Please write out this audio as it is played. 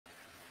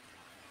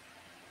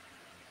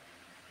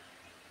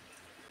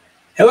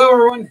Hello,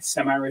 everyone.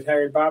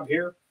 Semi-retired Bob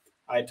here.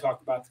 I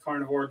talk about the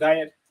carnivore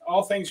diet,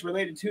 all things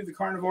related to the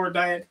carnivore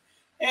diet,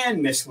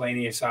 and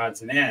miscellaneous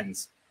odds and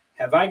ends.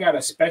 Have I got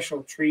a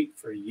special treat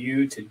for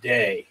you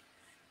today?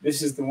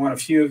 This is the one a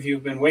few of you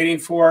have been waiting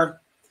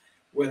for.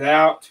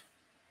 Without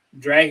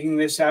dragging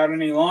this out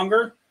any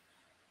longer,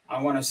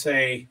 I want to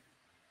say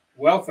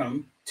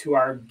welcome to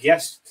our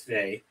guest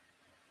today,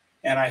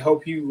 and I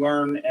hope you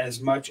learn as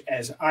much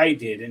as I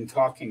did in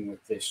talking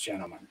with this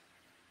gentleman.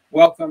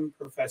 Welcome,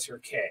 Professor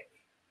Kay.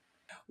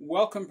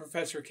 Welcome,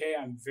 Professor Kay.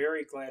 I'm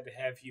very glad to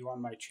have you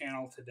on my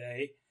channel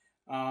today.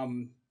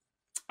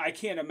 I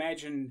can't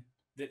imagine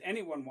that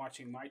anyone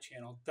watching my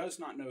channel does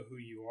not know who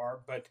you are,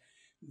 but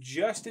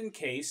just in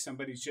case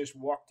somebody's just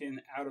walked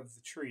in out of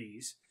the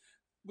trees,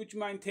 would you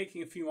mind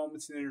taking a few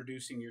moments and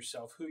introducing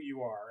yourself, who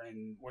you are,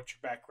 and what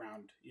your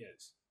background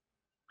is?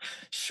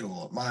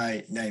 Sure.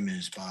 My name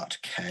is Bart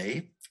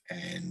Kay,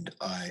 and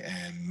I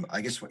am,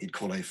 I guess, what you'd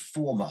call a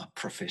former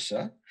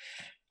professor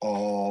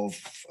or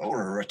a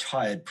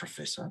retired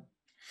professor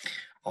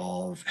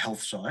of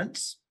health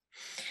science.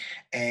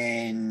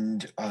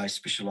 And I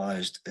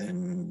specialized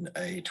in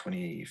a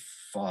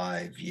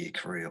 25-year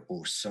career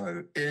or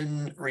so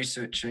in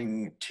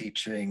researching,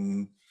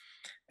 teaching,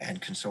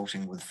 and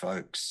consulting with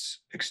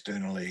folks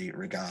externally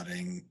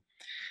regarding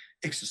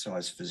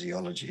exercise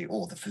physiology,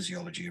 or the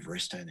physiology of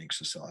rest and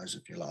exercise,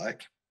 if you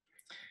like,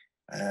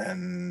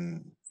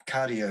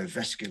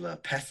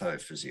 cardiovascular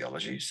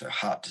pathophysiology, so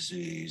heart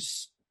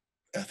disease,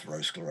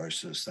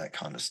 atherosclerosis, that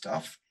kind of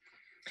stuff,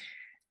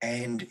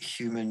 and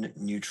human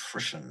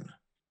nutrition.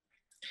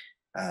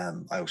 I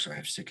also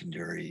have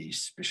secondary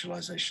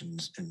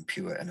specializations in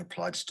pure and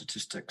applied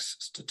statistics,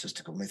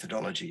 statistical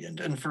methodology, and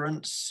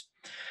inference.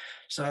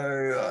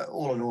 So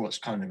all in all, it's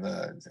kind of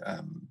a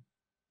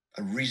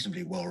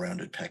reasonably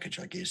well-rounded package,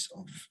 I guess,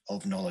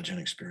 of knowledge and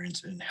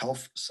experience in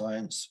health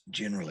science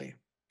generally.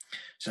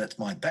 So that's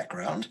my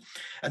background.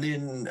 And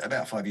then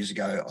about 5 years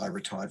ago, I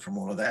retired from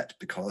all of that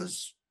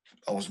because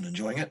I wasn't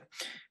enjoying it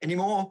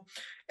anymore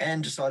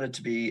and decided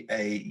to be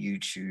a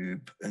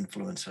YouTube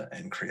influencer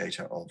and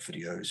creator of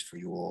videos for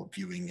your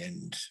viewing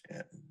and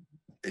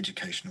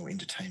educational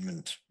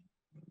entertainment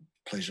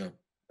pleasure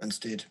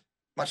instead.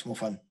 Much more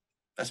fun.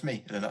 That's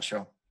me in a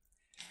nutshell.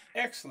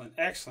 Excellent,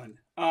 excellent.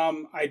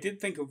 I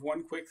did think of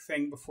one quick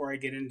thing before I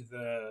get into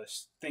the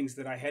things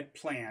that I had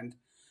planned.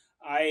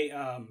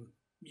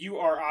 You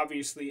are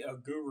obviously a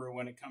guru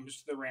when it comes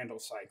to the Randall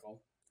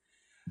cycle.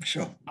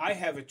 Sure. I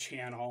have a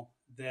channel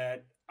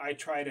that I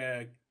try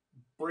to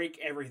break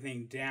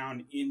everything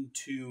down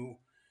into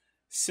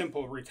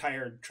simple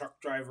retired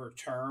truck driver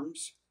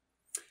terms.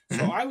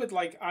 So I would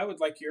like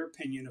your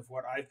opinion of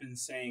what I've been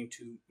saying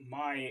to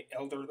my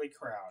elderly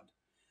crowd,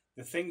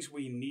 the things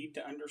we need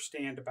to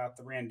understand about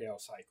the Randall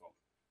cycle.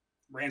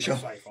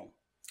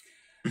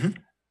 Sure.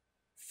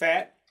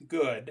 Fat,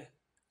 good.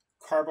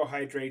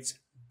 Carbohydrates,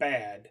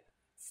 bad.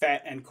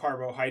 Fat and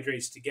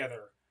carbohydrates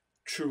together,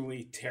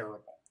 truly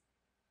terrible.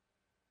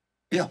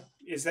 Yeah.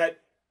 Does that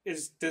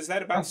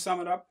about sum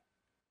it up?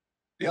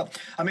 Yeah.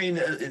 I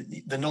mean,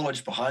 the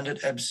knowledge behind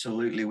it,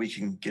 absolutely, we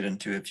can get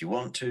into if you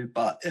want to.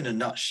 But in a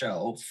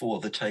nutshell,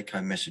 for the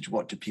take-home message,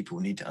 what do people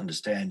need to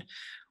understand?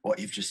 What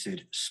you've just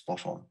said,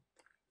 spot on.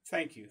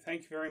 Thank you.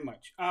 Thank you very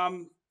much.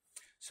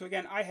 So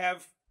again, I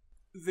have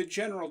the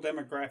general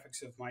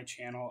demographics of my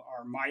channel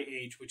are my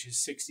age, which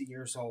is 60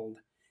 years old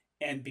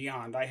and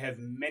beyond. I have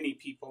many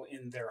people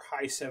in their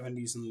high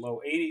 70s and low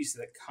 80s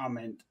that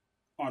comment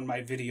on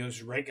my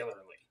videos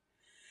regularly.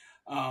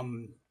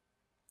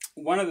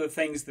 One of the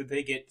things that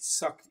they get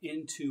sucked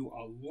into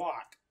a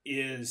lot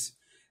is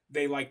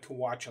they like to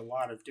watch a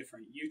lot of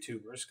different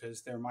YouTubers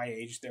because they're my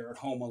age. They're at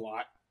home a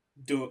lot,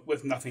 do it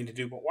with nothing to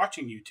do but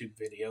watching YouTube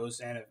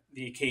videos and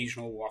the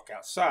occasional walk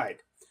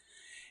outside.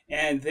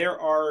 And there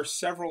are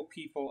several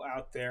people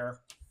out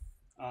there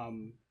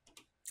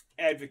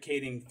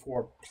advocating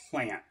for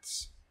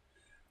plants.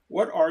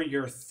 What are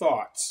your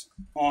thoughts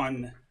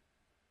on,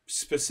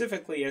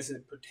 specifically as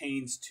it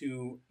pertains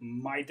to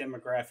my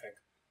demographic,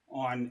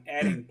 on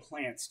adding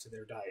plants to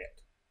their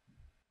diet?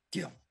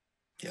 Yeah.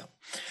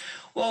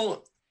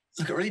 Well,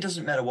 look, it really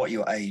doesn't matter what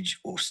your age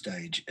or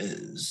stage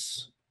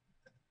is.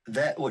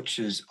 That which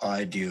is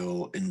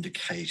ideal,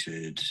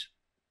 indicated,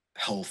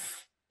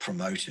 health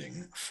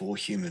promoting for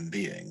human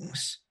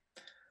beings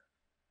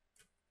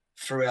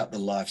throughout the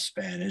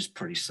lifespan is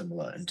pretty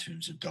similar in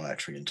terms of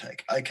dietary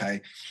intake.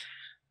 Okay,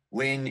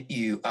 when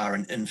you are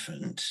an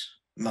infant,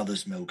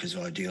 mother's milk is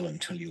ideal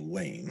until you're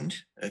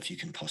weaned, if you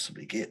can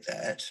possibly get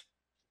that.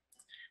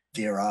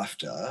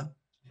 Thereafter,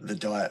 the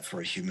diet for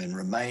a human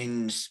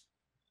remains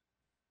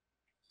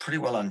pretty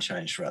well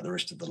unchanged throughout the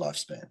rest of the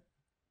lifespan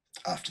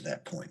after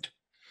that point.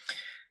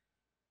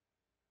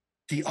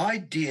 The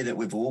idea that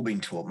we've all been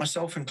taught,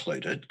 myself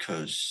included,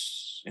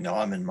 because,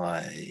 I'm in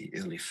my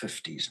early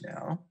 50s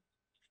now,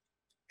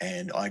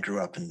 and I grew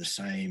up in the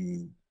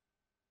same,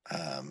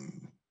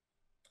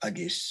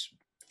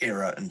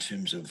 era in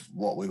terms of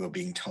what we were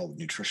being told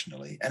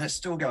nutritionally. And it's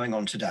still going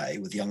on today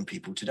with young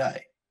people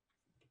today.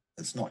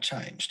 It's not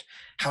changed.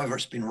 However,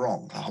 it's been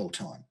wrong the whole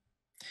time.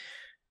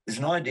 There's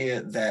an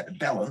idea that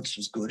balance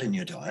is good in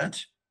your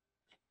diet.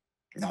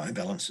 No,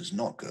 balance is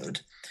not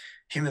good.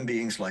 Human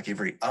beings, like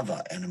every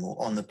other animal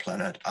on the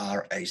planet,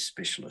 are a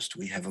specialist.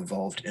 We have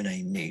evolved in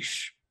a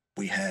niche.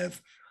 We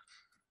have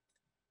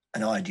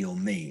an ideal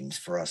means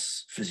for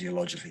us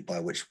physiologically by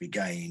which we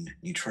gain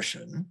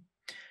nutrition.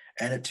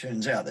 And it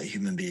turns out that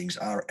human beings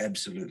are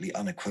absolutely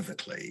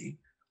unequivocally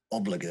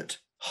obligate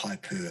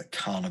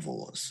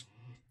hyper-carnivores.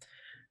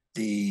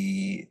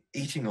 The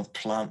eating of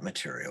plant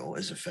material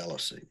is a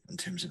fallacy in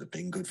terms of it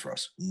being good for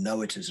us.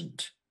 No, it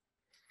isn't.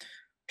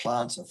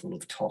 Plants are full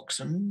of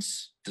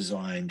toxins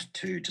designed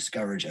to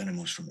discourage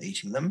animals from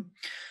eating them.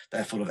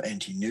 They're full of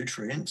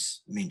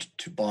anti-nutrients meant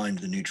to bind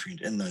the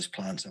nutrient in those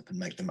plants up and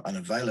make them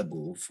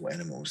unavailable for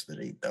animals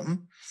that eat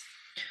them.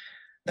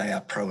 They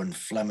are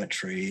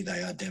pro-inflammatory.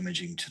 They are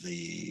damaging to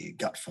the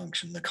gut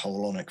function, the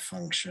colonic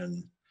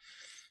function.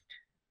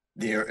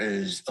 There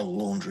is a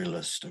laundry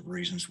list of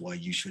reasons why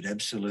you should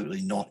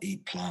absolutely not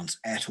eat plants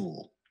at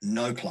all.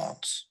 No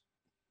plants.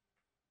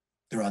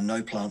 There are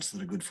no plants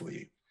that are good for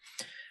you.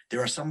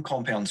 There are some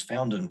compounds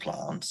found in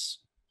plants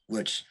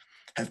which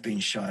have been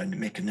shown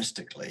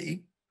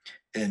mechanistically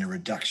in a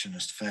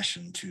reductionist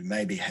fashion to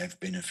maybe have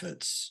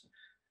benefits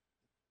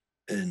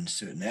in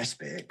certain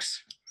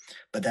aspects,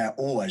 but they're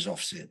always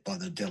offset by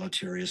the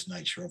deleterious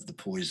nature of the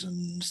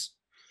poisons,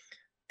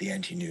 the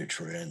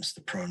anti-nutrients, the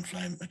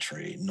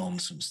pro-inflammatory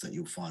nonsense that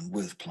you'll find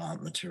with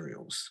plant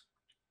materials.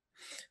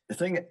 The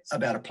thing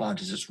about a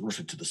plant is it's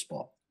rooted to the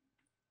spot.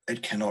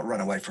 It cannot run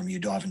away from you,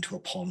 dive into a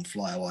pond,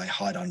 fly away,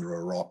 hide under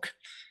a rock.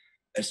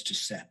 It's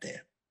just sat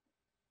there.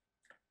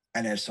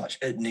 And as such,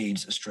 it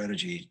needs a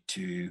strategy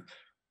to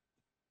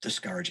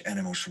discourage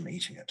animals from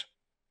eating it.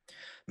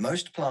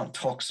 Most plant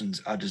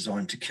toxins are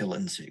designed to kill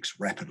insects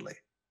rapidly,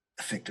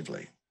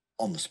 effectively,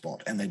 on the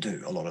spot, and they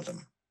do, a lot of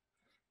them.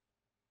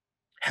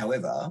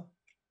 However,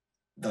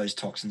 those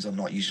toxins are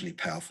not usually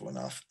powerful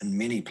enough in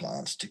many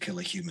plants to kill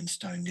a human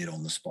stone dead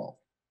on the spot.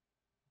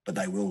 But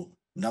they will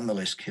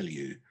nonetheless kill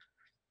you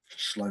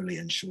slowly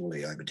and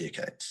surely over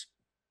decades.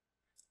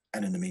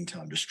 And in the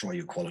meantime, destroy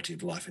your quality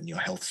of life and your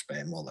health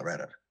span while they're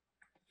at it.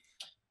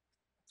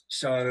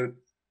 So,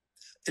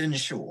 in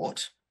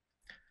short,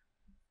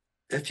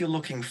 if you're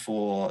looking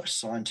for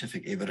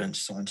scientific evidence,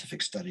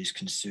 scientific studies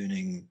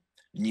concerning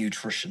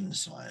nutrition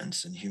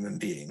science in human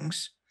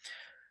beings,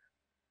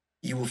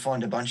 you will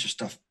find a bunch of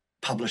stuff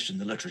published in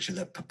the literature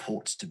that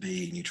purports to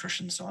be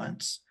nutrition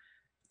science,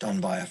 done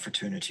by a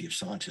fraternity of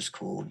scientists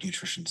called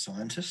nutrition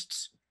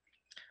scientists.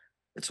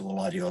 It's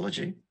all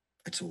ideology.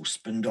 It's all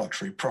spin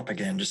doctory,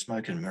 propaganda,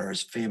 smoke and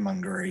mirrors,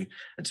 fearmongery.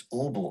 It's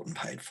all bought and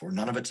paid for.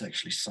 None of it's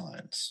actually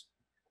science.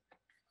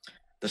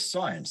 The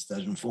science that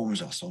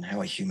informs us on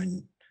how a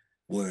human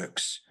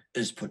works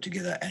is put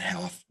together and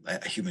how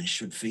a human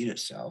should feed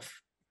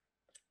itself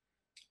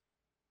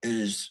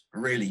is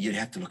really, you'd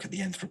have to look at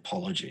the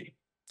anthropology,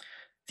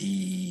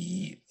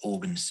 the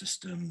organ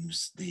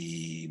systems,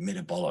 the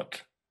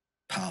metabolic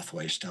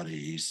pathway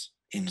studies,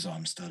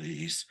 enzyme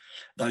studies,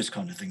 those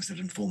kind of things that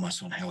inform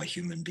us on how a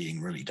human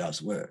being really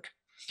does work.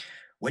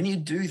 When you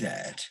do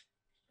that,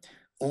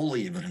 all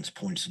the evidence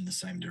points in the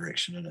same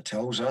direction, and it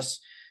tells us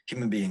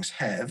human beings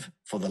have,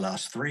 for the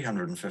last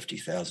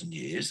 350,000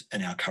 years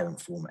in our current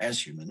form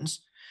as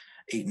humans,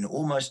 eaten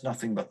almost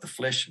nothing but the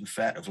flesh and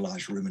fat of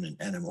large ruminant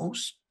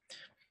animals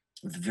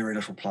with very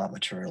little plant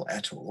material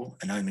at all,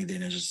 and only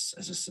then as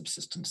a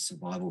subsistence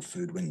survival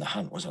food when the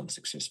hunt was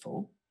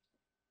unsuccessful.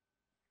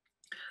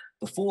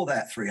 Before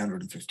that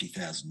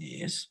 350,000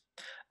 years,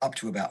 up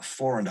to about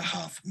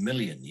 4.5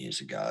 million years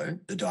ago,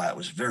 the diet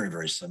was very,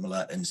 very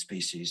similar in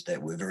species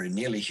that were very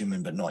nearly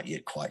human but not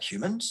yet quite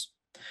humans.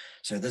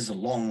 So there's a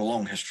long,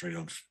 long history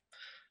of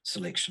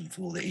selection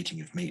for the eating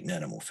of meat and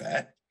animal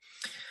fat.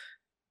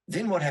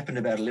 Then what happened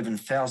about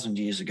 11,000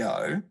 years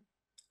ago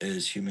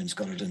is humans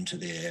got it into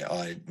their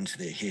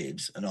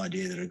heads, an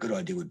idea that a good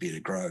idea would be to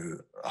grow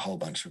a whole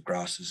bunch of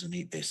grasses and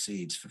eat their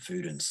seeds for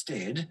food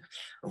instead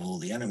of all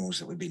the animals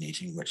that we've been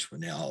eating, which were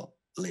now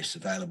less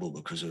available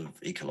because of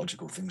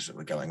ecological things that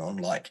were going on,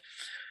 like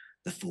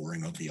the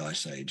thawing of the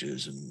ice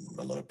ages and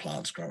a lot of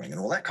plants growing and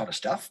all that kind of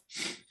stuff.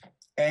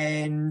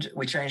 And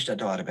we changed our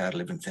diet about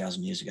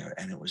 11,000 years ago,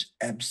 and it was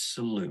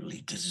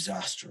absolutely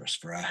disastrous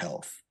for our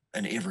health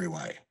in every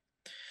way.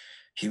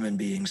 Human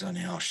beings are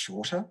now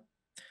shorter,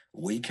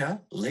 weaker,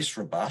 less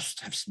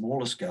robust, have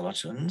smaller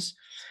skeletons.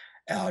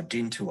 Our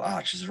dental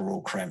arches are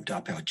all cramped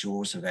up. Our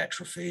jaws have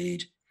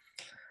atrophied.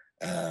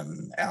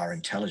 Our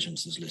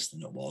intelligence is less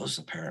than it was,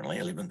 apparently,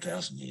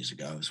 11,000 years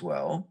ago as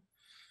well.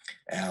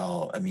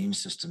 Our immune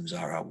systems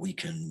are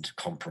weakened,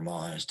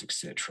 compromised,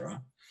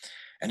 etc.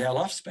 And our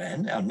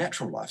lifespan, our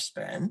natural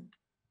lifespan,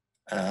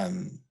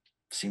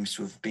 seems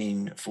to have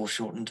been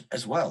foreshortened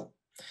as well.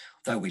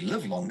 Though we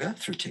live longer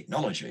through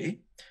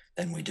technology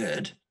than we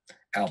did,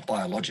 our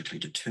biologically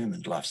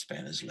determined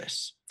lifespan is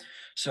less.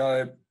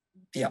 So,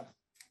 yeah,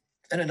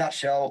 in a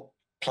nutshell,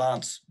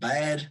 plants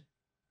bad,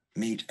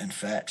 meat and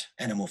fat,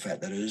 animal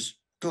fat that is,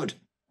 good.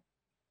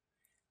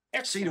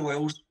 Seed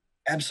oils,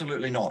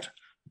 absolutely not.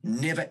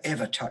 Never,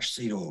 ever touch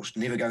seed oils.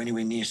 Never go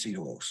anywhere near seed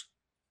oils.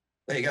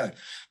 There you go.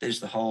 There's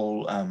the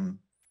whole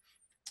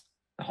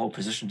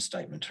position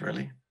statement,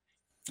 really.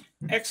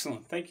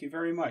 Excellent. Thank you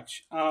very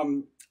much.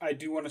 I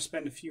do want to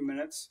spend a few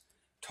minutes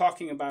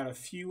talking about a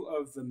few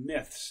of the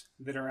myths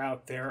that are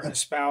out there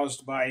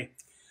espoused by,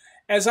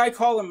 as I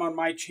call them on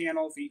my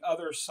channel, the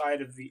other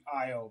side of the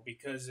aisle.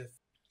 Because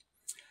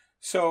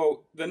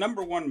so the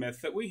number one myth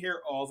that we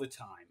hear all the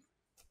time,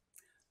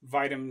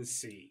 vitamin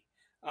C.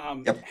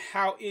 Yep.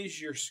 How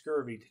is your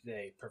scurvy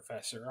today,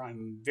 Professor?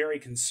 I'm very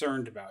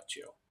concerned about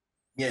you.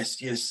 Yes.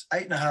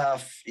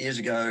 8.5 years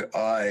ago,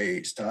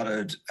 I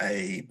started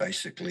a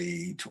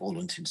basically, to all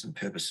intents and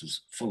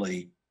purposes,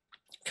 fully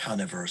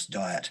carnivorous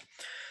diet.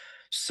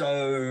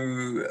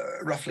 So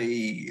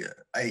roughly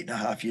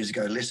 8.5 years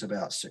ago, less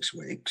about 6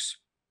 weeks,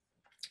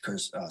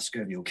 because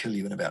scurvy will kill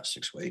you in about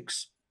 6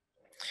 weeks.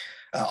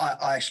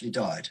 I actually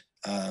died.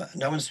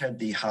 No one's had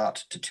the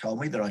heart to tell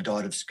me that I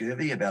died of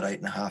scurvy about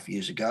 8.5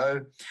 years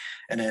ago.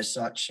 And as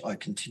such, I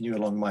continue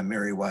along my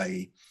merry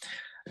way,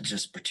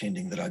 just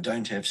pretending that I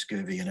don't have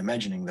scurvy and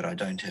imagining that I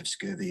don't have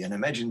scurvy and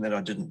imagining that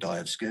I didn't die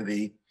of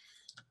scurvy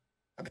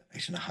about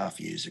 8.5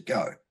 years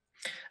ago.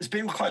 It's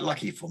been quite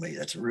lucky for me.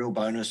 That's a real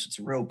bonus. It's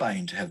a real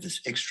bane to have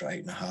this extra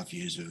 8.5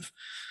 years of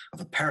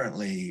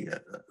apparently,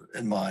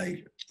 in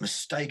my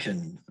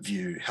mistaken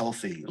view,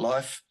 healthy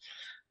life.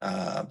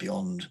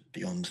 Beyond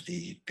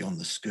the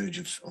scourge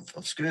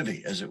of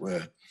scurvy, as it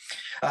were.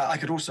 I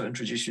could also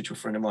introduce you to a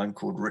friend of mine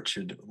called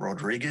Richard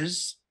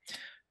Rodriguez,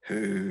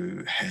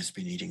 who has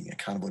been eating a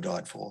carnivore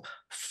diet for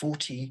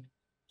 40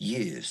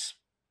 years.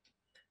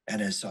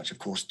 And as such, of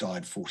course,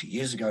 died 40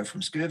 years ago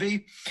from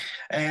scurvy.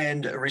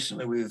 And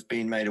recently we've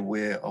been made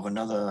aware of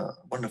another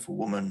wonderful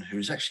woman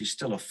who's actually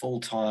still a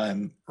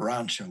full-time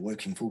rancher,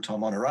 working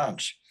full-time on a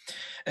ranch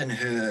in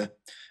her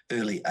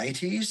early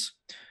 80s,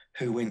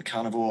 who went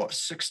carnivore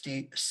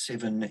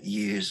 67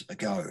 years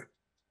ago.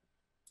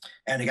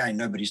 And again,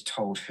 nobody's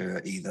told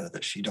her either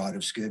that she died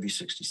of scurvy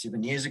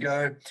 67 years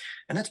ago.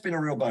 And that's been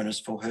a real bonus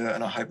for her.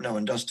 And I hope no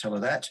one does tell her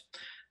that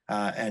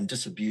and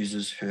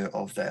disabuses her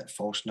of that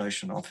false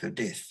notion of her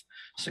death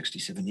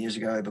 67 years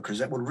ago, because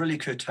that would really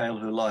curtail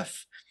her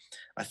life,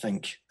 I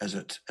think, as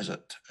it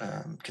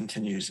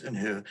continues in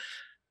her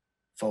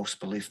false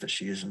belief that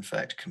she is, in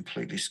fact,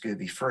 completely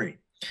scurvy-free.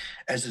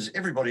 As is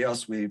everybody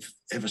else we've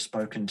ever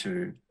spoken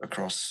to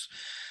across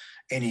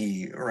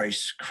any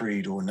race,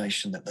 creed, or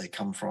nation that they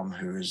come from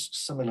who is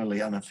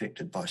similarly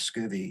unaffected by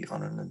scurvy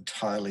on an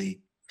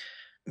entirely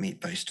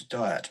meat-based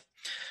diet.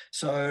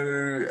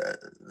 So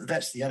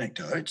that's the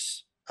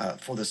anecdotes.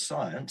 For the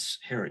science,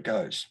 here it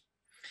goes.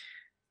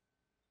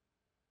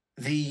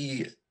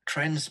 The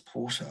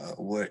transporter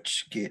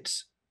which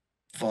gets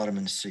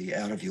vitamin C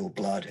out of your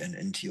blood and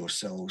into your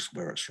cells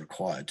where it's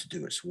required to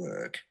do its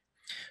work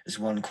is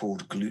one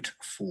called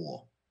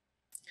GLUT4,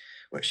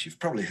 which you've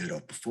probably heard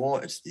of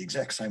before. It's the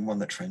exact same one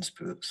that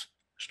transports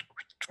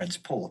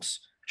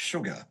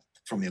sugar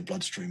from your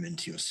bloodstream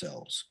into your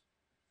cells.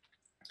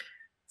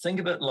 Think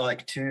of it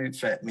like two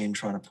fat men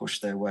trying to push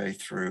their way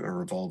through a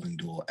revolving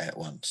door at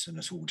once, and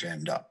it's all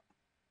jammed up.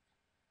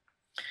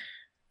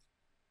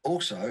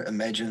 Also,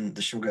 imagine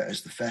the sugar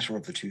as the fatter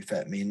of the two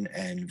fat men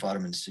and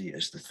vitamin C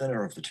as the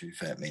thinner of the two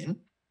fat men.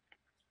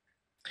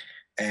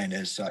 And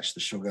as such, the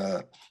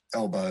sugar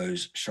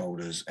elbows,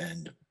 shoulders,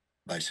 and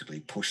basically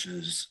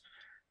pushes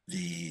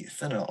the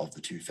thinner of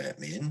the two fat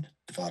men,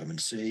 the vitamin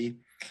C,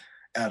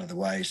 out of the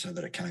way so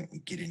that it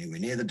can't get anywhere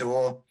near the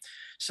door.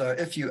 So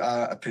if you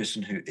are a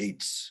person who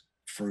eats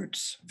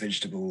fruits,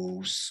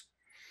 vegetables,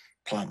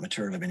 plant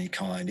material of any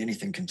kind,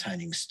 anything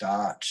containing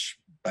starch,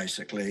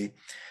 basically,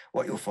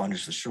 what you'll find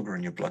is the sugar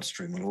in your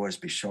bloodstream will always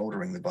be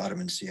shouldering the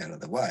vitamin C out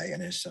of the way.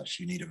 And as such,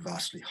 you need a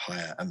vastly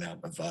higher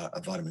amount of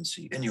vitamin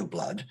C in your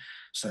blood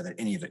so that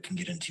any of it can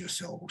get into your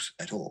cells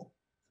at all.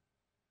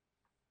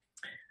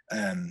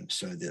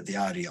 So the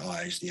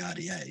RDIs, the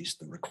RDAs,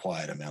 the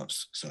required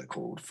amounts,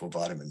 so-called, for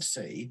vitamin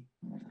C,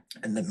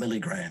 and the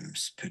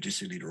milligrams per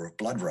deciliter of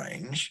blood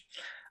range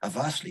are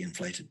vastly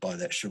inflated by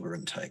that sugar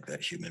intake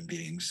that human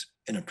beings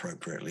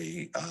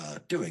inappropriately are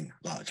doing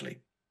largely.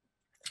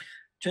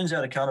 Turns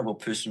out a carnivore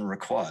person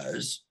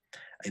requires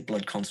a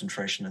blood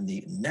concentration in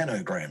the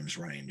nanograms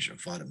range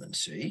of vitamin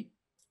C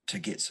to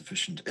get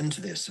sufficient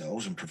into their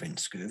cells and prevent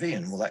scurvy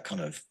and all that kind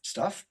of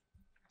stuff.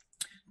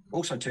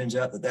 Also turns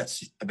out that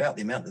that's about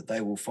the amount that they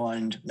will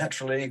find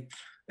naturally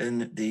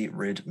in the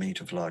red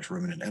meat of large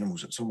ruminant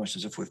animals. It's almost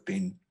as if we've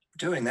been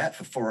doing that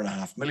for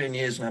 4.5 million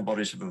years and our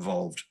bodies have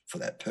evolved for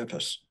that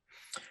purpose.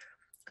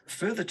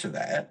 Further to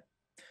that,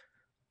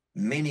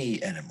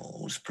 many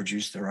animals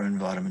produce their own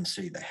vitamin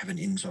C. They have an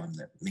enzyme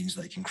that means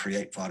they can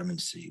create vitamin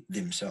C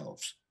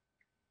themselves.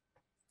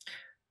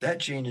 That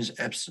gene is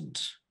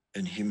absent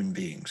in human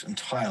beings,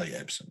 entirely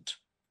absent.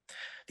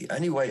 The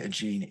only way a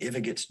gene ever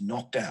gets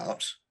knocked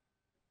out,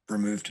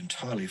 removed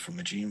entirely from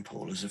a gene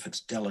pool, is if it's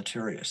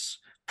deleterious,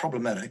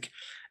 problematic,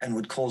 and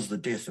would cause the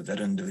death of that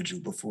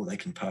individual before they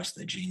can pass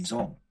their genes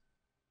on.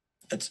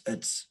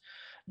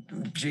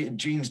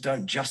 Genes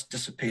don't just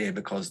disappear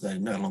because they're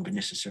no longer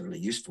necessarily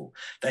useful.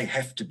 They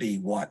have to be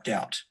wiped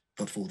out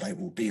before they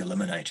will be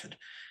eliminated.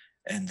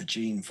 and the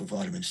gene for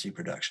vitamin C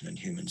production in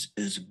humans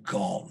is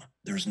gone.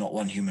 There is not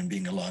one human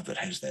being alive that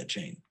has that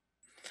gene.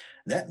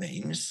 That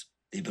means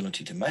the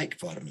ability to make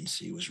vitamin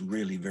C was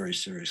really very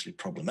seriously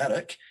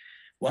problematic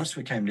once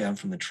we came down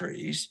from the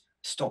trees,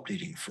 stopped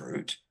eating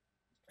fruit,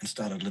 and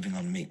started living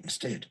on meat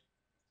instead.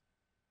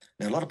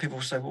 Now, a lot of people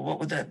will say, well, what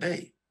would that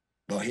be?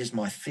 Well, here's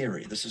my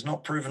theory. This is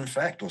not proven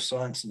fact or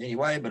science in any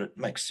way, but it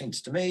makes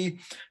sense to me.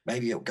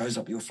 Maybe it goes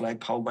up your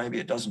flagpole, maybe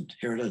it doesn't.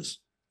 Here it is.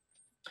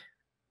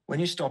 When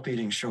you stop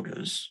eating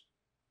sugars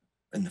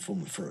in the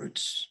form of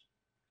fruits,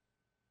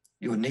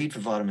 your need for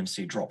vitamin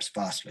C drops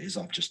vastly, as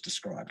I've just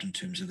described in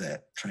terms of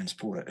that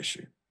transporter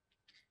issue.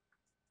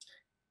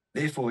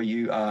 Therefore,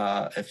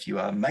 if you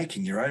are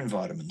making your own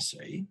vitamin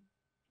C,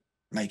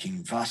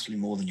 making vastly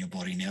more than your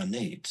body now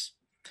needs.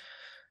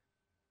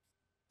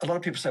 A lot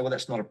of people say, well,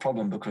 that's not a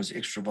problem because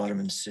extra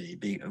vitamin C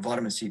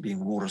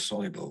being water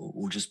soluble,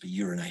 will just be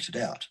urinated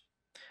out.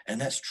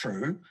 And that's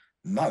true.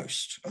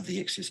 Most of the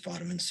excess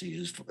vitamin C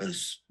is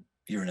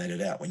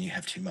urinated out when you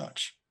have too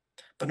much,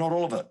 but not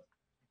all of it.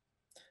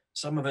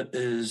 Some of it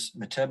is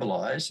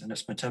metabolized, and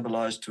it's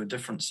metabolized to a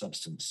different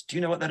substance. Do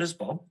you know what that is,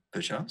 Bob,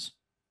 perchance?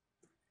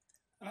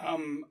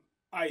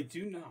 I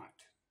do not.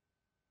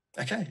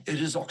 Okay,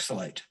 it is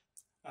oxalate.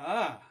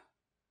 Ah,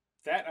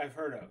 that I've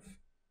heard of.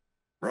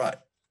 Right.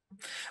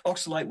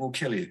 Oxalate will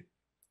kill you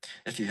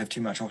if you have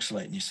too much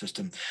oxalate in your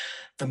system.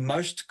 The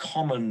most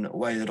common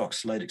way that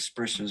oxalate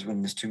expresses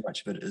when there's too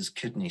much of it is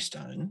kidney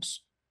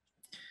stones.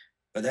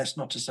 But that's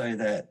not to say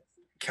that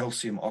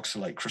calcium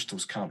oxalate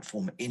crystals can't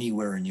form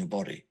anywhere in your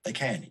body. They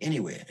can,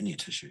 anywhere in your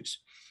tissues.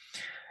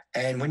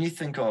 And when you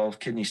think of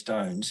kidney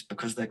stones,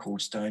 because they're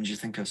called stones, you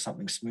think of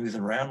something smooth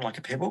and round like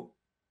a pebble?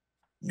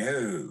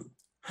 No.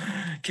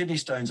 Kidney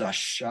stones are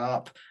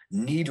sharp,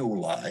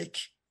 needle-like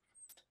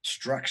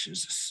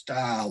structures,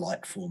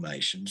 star-like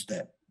formations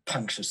that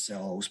puncture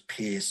cells,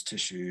 pierce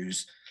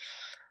tissues,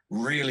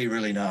 really,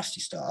 really nasty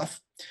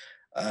stuff.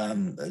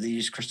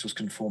 These crystals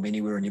can form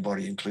anywhere in your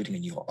body, including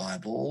in your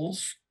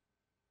eyeballs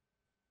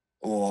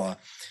or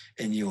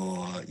in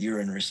your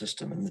urinary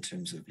system in the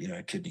terms of,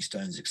 kidney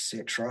stones,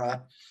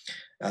 etc.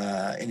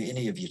 In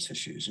any of your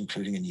tissues,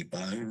 including in your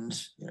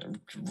bones,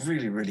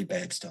 really, really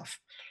bad stuff.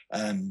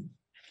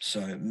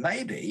 So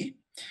maybe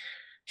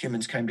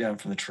humans came down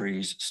from the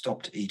trees,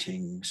 stopped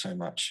eating so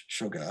much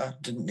sugar,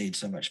 didn't need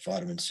so much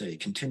vitamin C,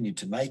 continued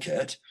to make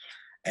it,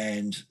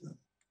 and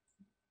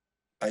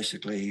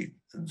basically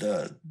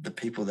the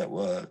people that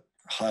were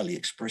highly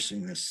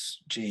expressing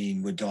this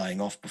gene were dying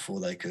off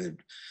before they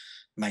could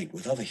mate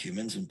with other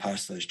humans and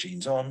pass those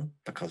genes on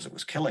because it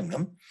was killing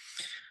them.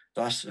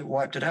 Thus, it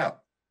wiped it out.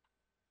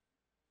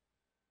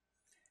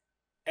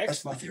 Excellent.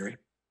 That's my theory.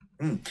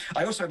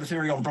 I also have a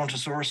theory on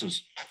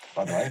brontosauruses,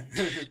 by the way.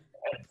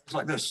 It's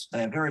like this.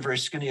 They're very, very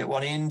skinny at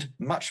one end,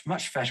 much,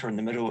 much fatter in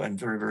the middle, and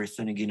very, very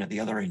thin again at the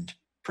other end.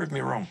 Prove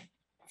me wrong.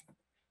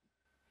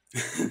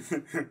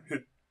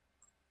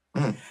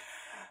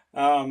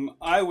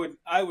 I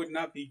would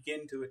not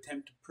begin to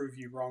attempt to prove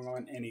you wrong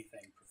on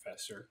anything,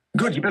 Professor.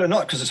 Good, you better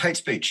not, because it's hate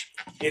speech.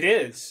 It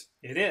is.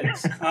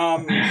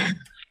 The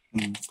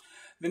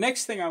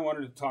next thing I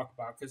wanted to talk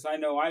about, because I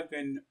know I've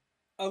been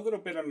a little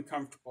bit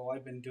uncomfortable.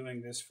 I've been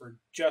doing this for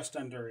just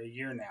under a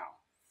year now.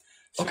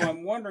 So okay.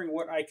 I'm wondering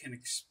what I can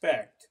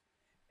expect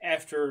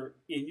after,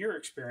 in your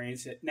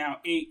experience, at now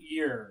 8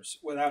 years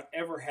without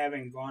ever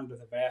having gone to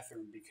the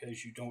bathroom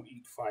because you don't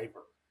eat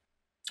fiber.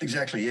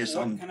 Exactly, yes.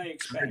 What can I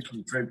expect?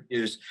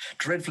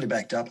 Dreadfully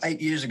backed up.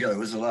 8 years ago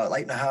was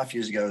 8.5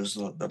 years ago was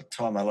the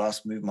time I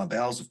last moved my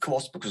bowels, of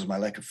course, because of my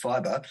lack of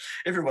fiber.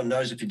 Everyone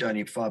knows if you don't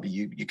eat fiber,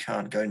 you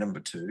can't go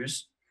number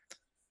twos.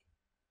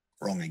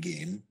 Wrong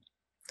again.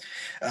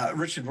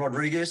 Richard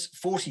Rodriguez,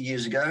 40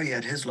 years ago, he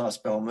had his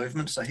last bowel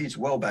movement, so he's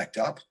well backed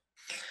up.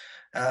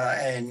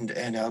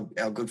 And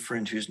our good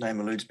friend, whose name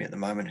eludes me at the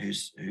moment,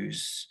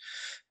 who's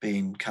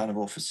been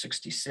carnivore for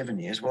 67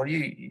 years. Well,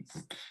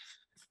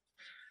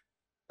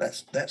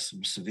 that's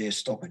some severe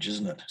stoppage,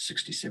 isn't it?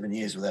 67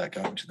 years without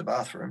going to the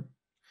bathroom.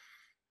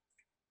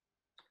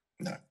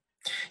 No,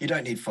 you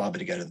don't need fiber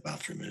to go to the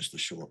bathroom. Is the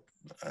short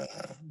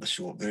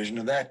version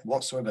of that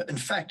whatsoever. In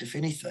fact, if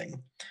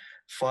anything,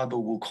 fiber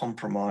will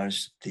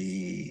compromise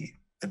the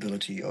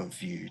ability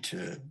of you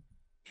to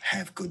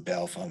have good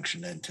bowel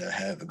function and to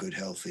have a good,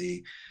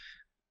 healthy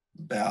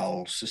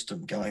bowel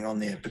system going on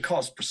there,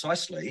 because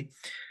precisely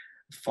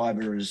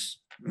fiber is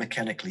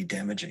mechanically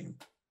damaging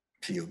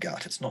to your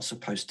gut. It's not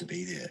supposed to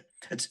be there.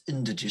 It's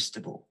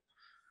indigestible.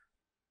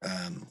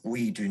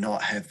 We do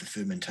not have the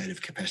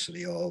fermentative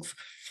capacity of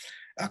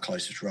our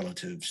closest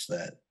relatives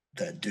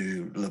that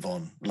do live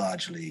on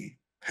largely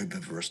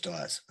herbivorous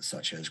diets,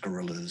 such as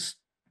gorillas,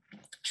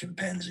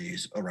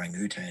 chimpanzees,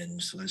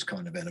 orangutans, those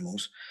kind of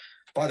animals.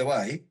 By the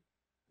way,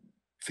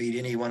 feed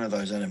any one of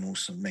those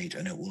animals some meat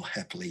and it will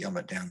happily yum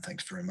it down,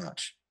 thanks very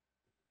much.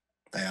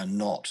 They are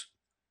not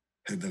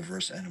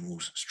herbivorous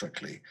animals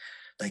strictly.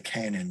 They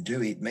can and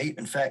do eat meat.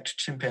 In fact,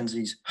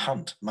 chimpanzees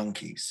hunt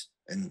monkeys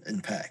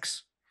in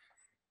packs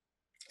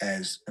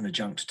as an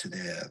adjunct to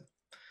their,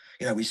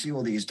 We see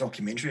all these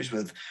documentaries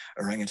with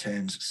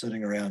orangutans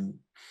sitting around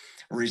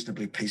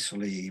reasonably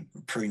peacefully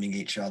pruning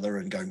each other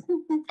and going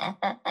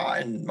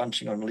and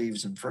munching on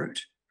leaves and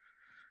fruit.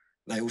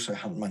 They also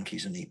hunt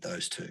monkeys and eat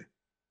those too.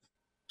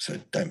 So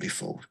don't be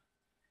fooled.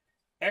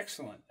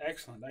 Excellent.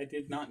 I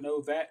did not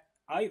know that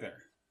either.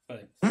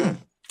 But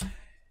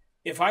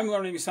if I'm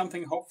learning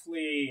something,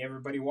 hopefully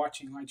everybody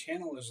watching my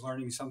channel is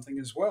learning something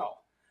as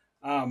well.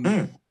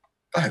 I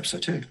hope so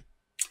too.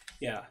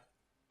 Yeah.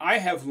 I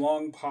have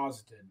long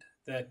posited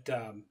that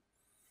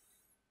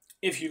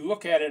if you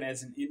look at it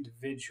as an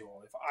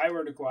individual, if I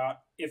were to go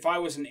out, if I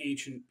was an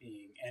ancient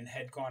being and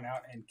had gone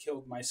out and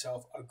killed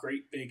myself a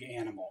great big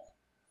animal,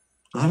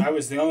 I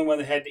was the only one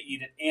that had to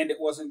eat it, and it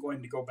wasn't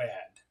going to go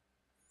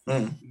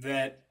bad,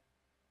 that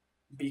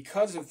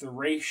because of the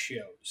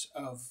ratios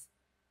of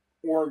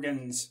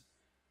organs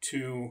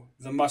to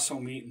the muscle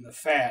meat and the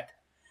fat,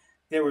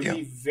 there would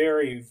be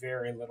very,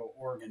 very little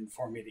organ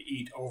for me to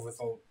eat over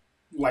the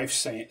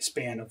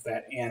lifespan of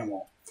that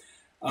animal.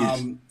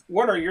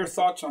 What are your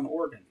thoughts on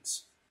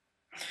organs?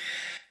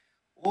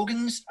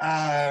 Organs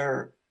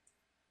are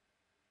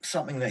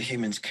something that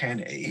humans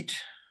can eat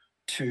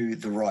to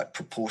the right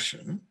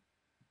proportion,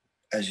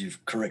 as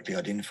you've correctly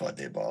identified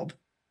there, Bob.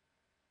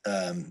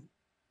 And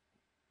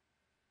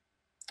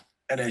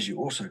as you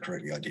also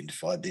correctly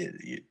identified there,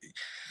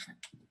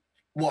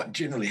 what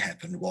generally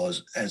happened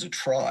was, as a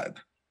tribe,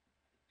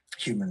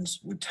 humans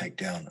would take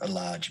down a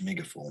large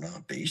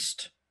megafauna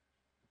beast.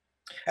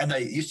 And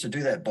they used to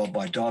do that, Bob,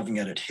 by diving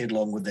at it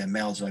headlong with their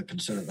mouths open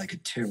so that they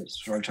could tear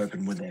its throat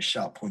open with their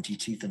sharp, pointy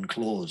teeth and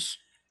claws.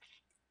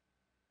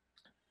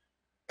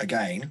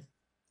 Again,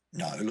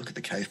 no, look at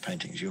the cave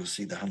paintings. You'll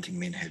see the hunting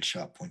men had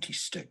sharp, pointy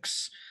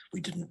sticks. We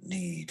didn't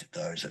need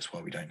those. That's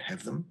why we don't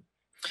have them.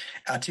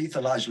 Our teeth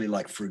are largely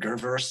like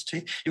frugivorous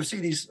teeth. You'll see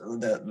these,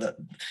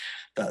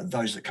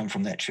 those that come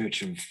from that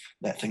church of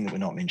that thing that we're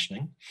not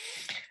mentioning.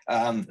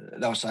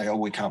 They'll say, oh,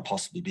 we can't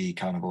possibly be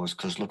carnivores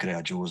because look at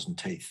our jaws and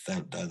teeth.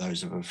 They're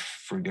those of a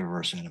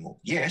frugivorous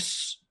animal.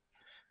 Yes,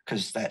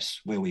 because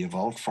that's where we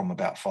evolved from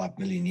about 5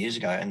 million years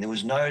ago. And there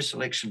was no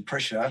selection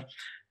pressure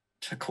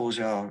to cause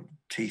our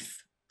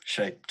teeth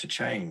shape to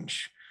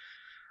change.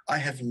 I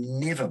have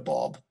never,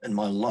 Bob, in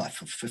my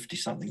life of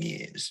 50-something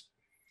years,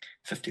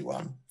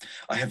 51,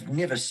 I have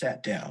never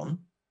sat down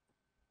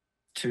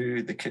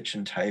to the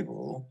kitchen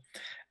table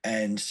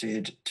and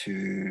said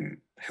to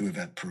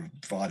whoever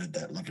provided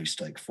that lovely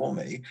steak for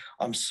me,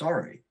 I'm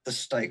sorry, the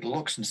steak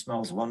looks and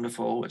smells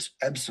wonderful. It's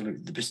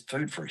absolutely the best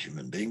food for a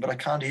human being, but I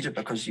can't eat it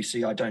because, you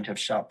see, I don't have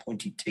sharp,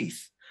 pointy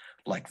teeth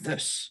like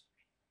this.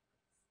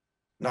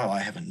 No,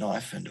 I have a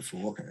knife and a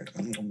fork.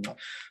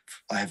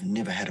 I have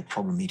never had a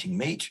problem eating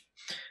meat,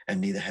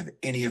 and neither have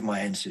any of my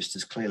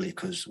ancestors, clearly,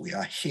 because we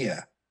are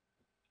here.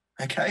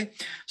 Okay,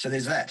 so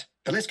there's that.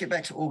 But let's get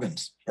back to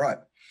organs. Right.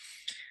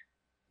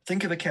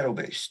 Think of a cattle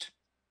beast.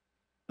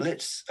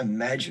 Let's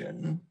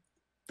imagine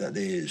that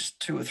there's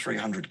 200 or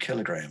 300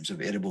 kilograms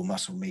of edible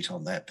muscle meat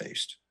on that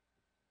beast.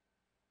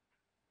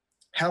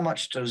 How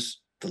much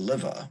does the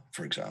liver,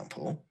 for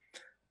example,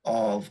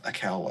 of a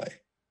cow weigh?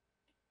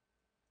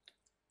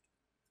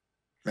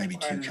 Maybe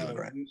 2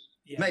 kilograms.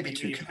 Yeah, maybe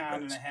 2 kilograms.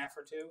 Pound and a half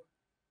or two.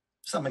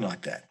 Something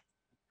like that.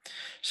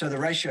 So the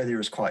ratio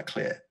there is quite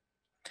clear.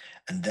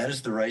 And that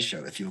is the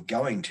ratio, if you're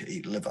going to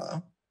eat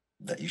liver,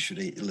 that you should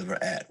eat liver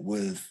at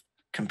with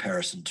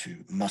comparison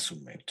to muscle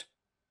meat.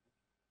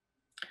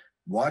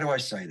 Why do I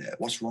say that?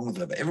 What's wrong with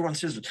liver? Everyone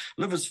says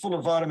liver's full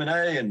of vitamin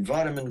A and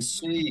vitamin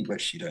C,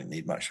 which you don't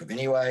need much of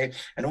anyway.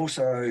 And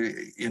also,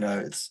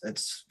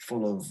 it's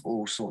full of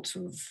all sorts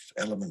of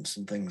elements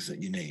and things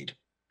that you need.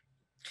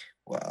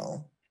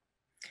 Well,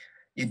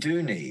 you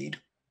do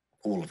need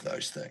all of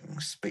those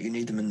things, but you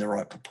need them in the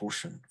right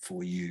proportion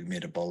for you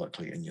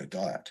metabolically in your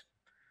diet.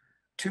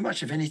 Too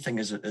much of anything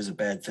is a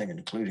bad thing,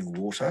 including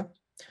water,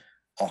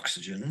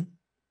 oxygen.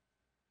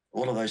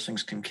 All of those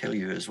things can kill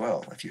you as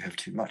well if you have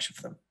too much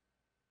of them.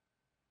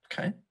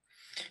 Okay?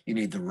 You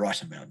need the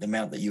right amount, the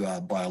amount that you are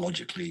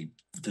biologically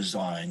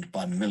designed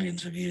by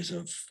millions of years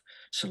of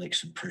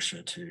selection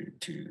pressure to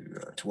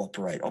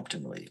operate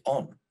optimally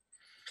on.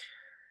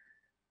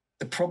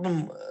 The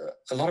problem,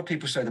 a lot of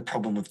people say the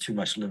problem with too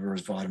much liver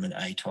is vitamin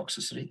A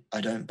toxicity. I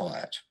don't buy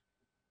it.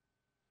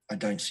 I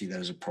don't see that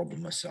as a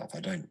problem myself.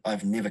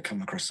 I've never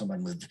come across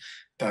someone with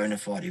bona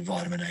fide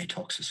vitamin A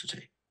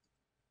toxicity.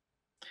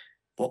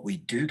 What we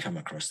do come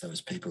across, though,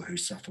 is people who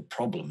suffer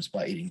problems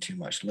by eating too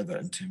much liver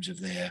in terms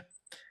of their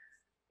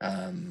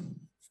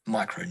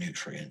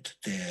micronutrient,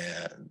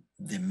 their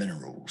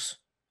minerals.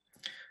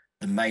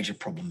 The major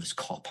problem is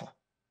copper.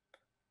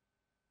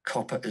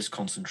 Copper is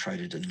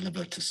concentrated in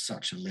liver to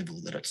such a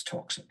level that it's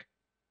toxic,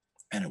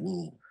 and it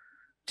will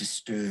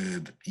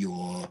disturb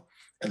your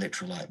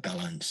electrolyte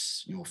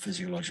balance, your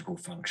physiological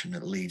function.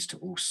 It leads to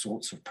all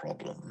sorts of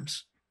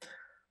problems,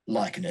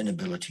 like an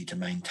inability to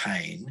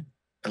maintain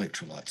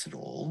electrolytes at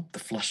all, the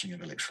flushing of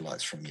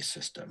electrolytes from your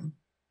system,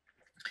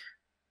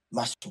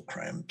 muscle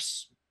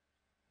cramps,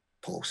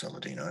 Paul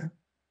Saladino,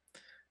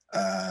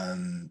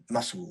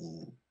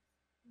 muscle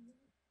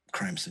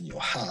cramps in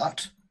your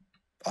heart,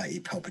 i.e.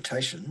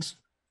 palpitations,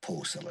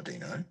 Paul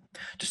Saladino,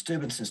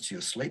 disturbances to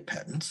your sleep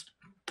patterns,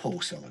 Paul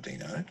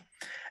Saladino,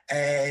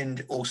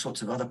 and all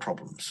sorts of other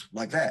problems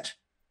like that,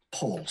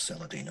 Paul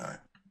Saladino.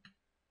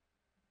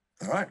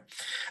 All right,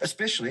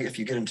 especially if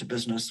you get into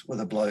business with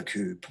a bloke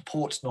who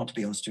purports not to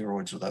be on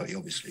steroids, although he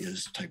obviously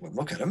is. Take one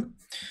look at him,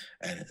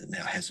 and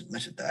now has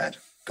admitted that.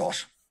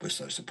 Gosh, we're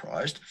so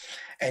surprised.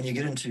 And you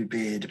get into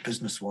bed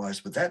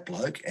business-wise with that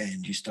bloke,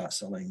 and you start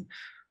selling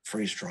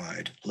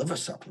freeze-dried liver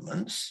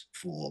supplements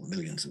for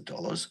millions of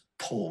dollars,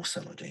 Paul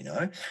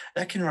Saladino,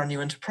 that can run you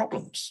into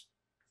problems.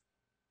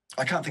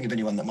 I can't think of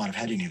anyone that might have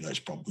had any of those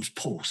problems,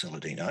 Paul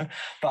Saladino,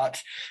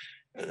 but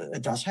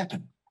it does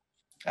happen.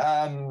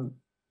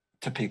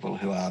 To people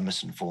who are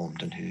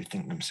misinformed and who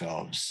think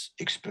themselves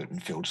expert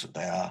in fields that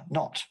they are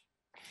not,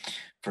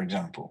 for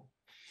example.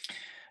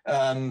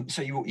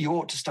 So you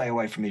ought to stay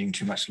away from eating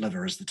too much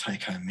liver as the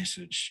take-home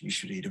message. You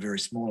should eat a very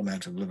small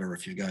amount of liver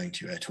if you're going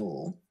to at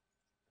all.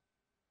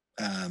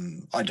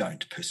 I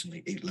don't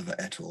personally eat liver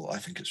at all. I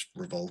think it's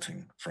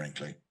revolting,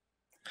 frankly.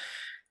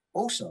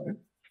 Also,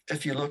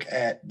 if you look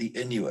at the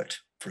Inuit,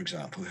 for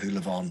example, who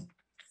live on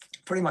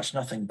pretty much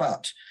nothing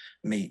but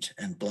meat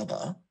and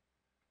blubber,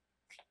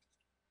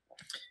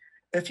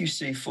 if you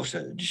see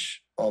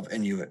footage of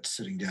Inuit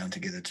sitting down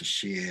together to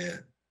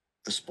share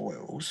the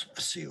spoils,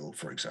 a seal,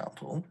 for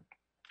example,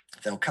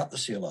 they'll cut the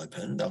seal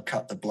open, they'll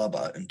cut the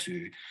blubber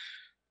into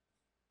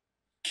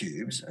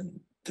cubes and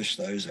dish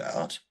those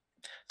out.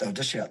 They'll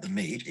dish out the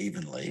meat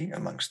evenly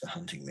amongst the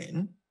hunting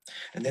men,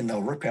 and then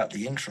they'll rip out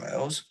the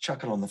entrails,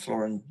 chuck it on the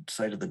floor and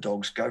say to the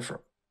dogs, go for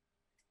it.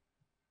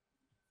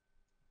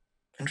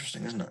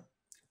 Interesting, isn't it?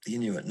 The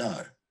Inuit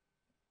know.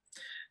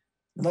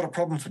 Not a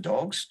problem for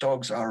dogs.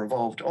 Dogs are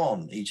evolved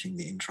on eating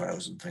the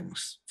entrails and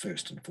things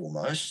first and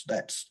foremost.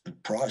 That's the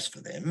prize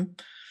for them.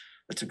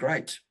 It's a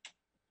great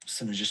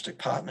synergistic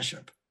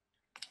partnership.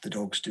 The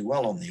dogs do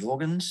well on the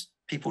organs.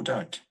 People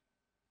don't.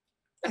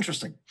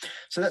 Interesting.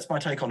 So that's my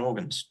take on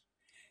organs.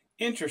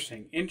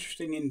 Interesting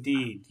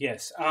indeed.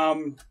 Yes.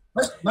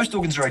 Most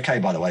organs are okay,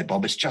 by the way,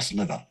 Bob. It's just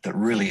liver that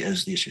really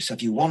is the issue. So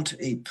if you want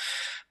to eat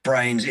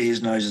brains,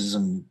 ears, noses,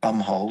 and bum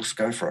holes,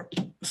 go for it.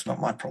 It's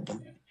not my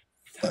problem. Yeah.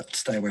 But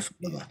stay away from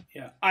liver.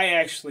 Yeah, I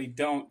actually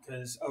don't,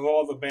 because of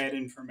all the bad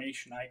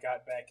information I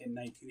got back in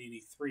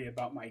 1983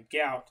 about my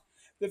gout.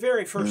 The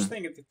very first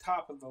thing at the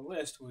top of the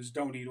list was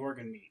don't eat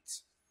organ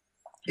meats.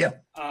 Yeah.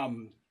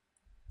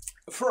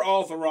 For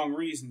all the wrong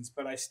reasons,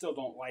 but I still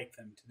don't like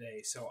them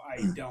today, so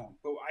I don't.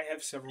 But I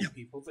have several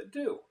people that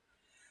do.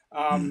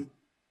 And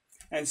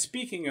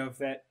speaking of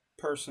that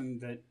person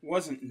that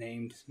wasn't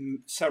named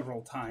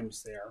several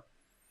times there,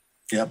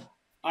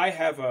 I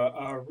have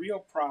a real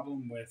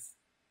problem with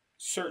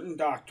certain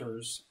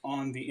doctors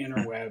on the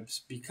interwebs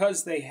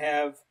because they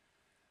have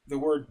the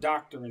word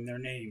doctor in their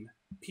name.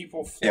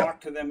 People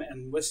flock to them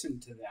and listen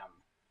to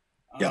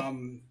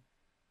them.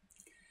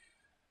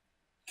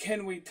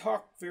 Can we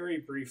talk very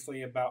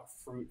briefly about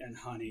fruit and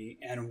honey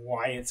and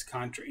why it's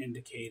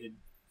contraindicated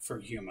for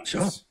humans?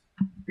 Sure,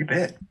 you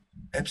bet.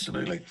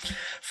 Absolutely.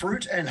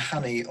 Fruit and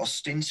honey,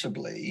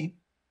 ostensibly,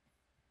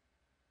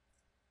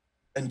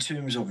 in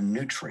terms of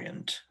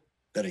nutrient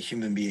that a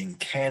human being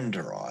can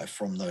derive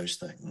from those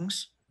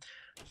things,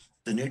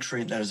 the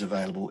nutrient that is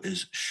available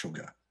is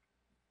sugar.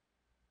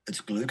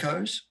 It's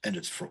glucose and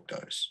it's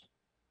fructose,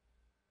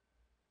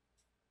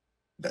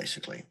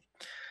 basically.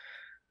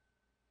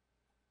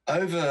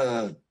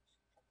 Over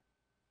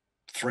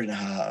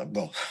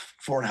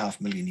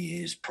 4.5 million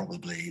years,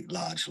 probably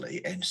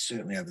largely, and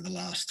certainly over the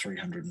last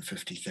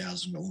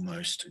 350,000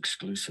 almost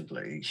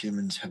exclusively,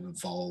 humans have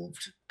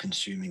evolved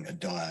consuming a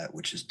diet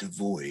which is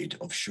devoid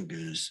of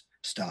sugars,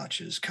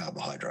 starches,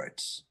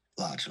 carbohydrates,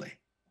 largely.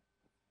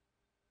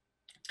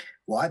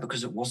 Why?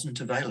 Because it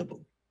wasn't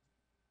available.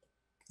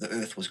 The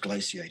Earth was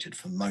glaciated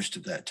for most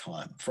of that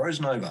time,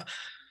 frozen over,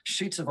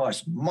 sheets of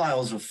ice,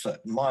 miles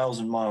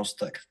and miles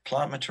thick.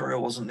 Plant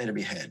material wasn't there to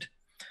be had,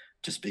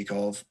 to speak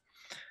of.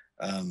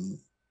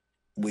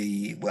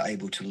 We were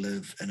able to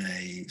live in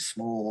a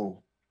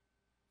small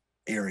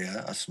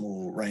area, a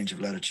small range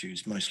of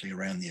latitudes, mostly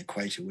around the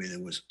equator, where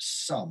there was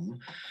some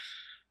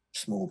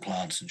small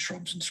plants and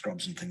shrubs and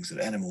scrubs and things that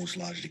animals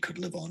largely could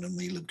live on, and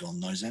we lived on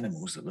those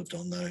animals that lived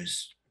on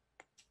those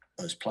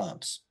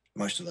plants,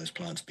 most of those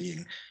plants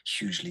being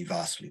hugely,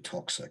 vastly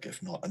toxic,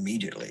 if not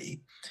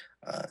immediately,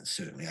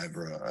 certainly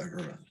over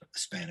a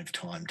span of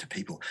time to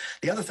people.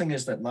 The other thing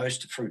is that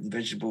most fruit and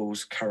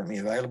vegetables currently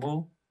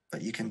available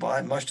that you can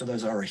buy, most of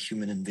those are a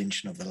human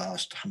invention of the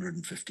last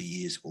 150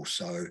 years or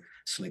so,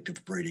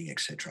 selective breeding,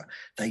 etc.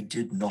 They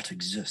did not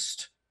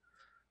exist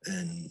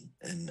in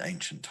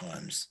ancient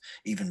times,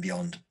 even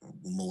beyond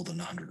more than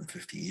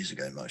 150 years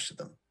ago, most of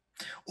them.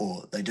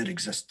 Or they did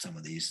exist, some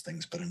of these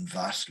things, but in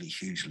vastly,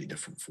 hugely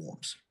different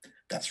forms.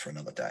 That's for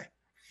another day.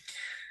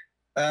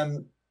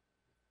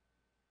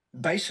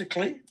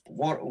 Basically,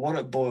 what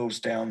it boils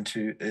down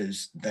to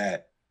is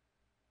that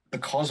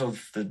because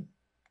of the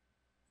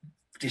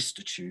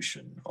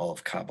destitution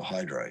of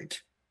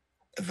carbohydrate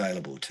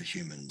available to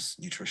humans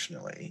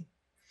nutritionally,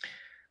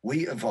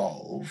 we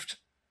evolved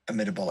a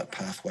metabolic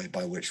pathway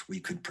by which we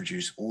could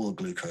produce all the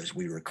glucose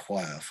we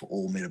require for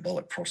all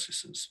metabolic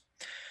processes.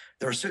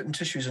 There are certain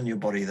tissues in your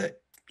body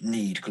that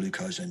need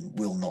glucose and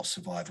will not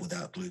survive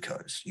without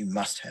glucose. You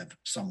must have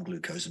some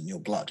glucose in your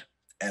blood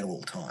at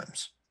all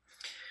times.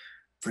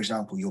 For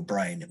example, your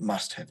brain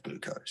must have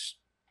glucose,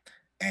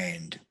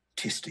 and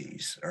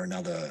testes are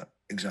another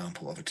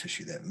example of a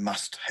tissue that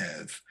must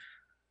have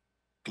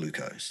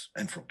glucose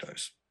and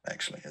fructose,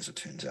 actually, as it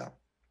turns out.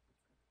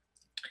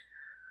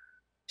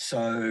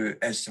 So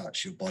as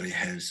such, your body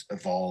has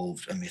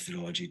evolved a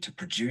methodology to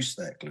produce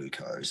that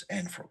glucose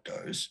and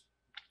fructose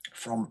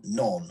from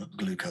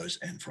non-glucose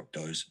and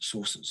fructose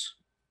sources.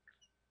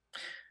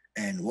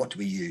 And what do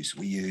we use?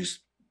 We use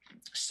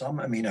some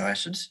amino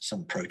acids,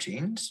 some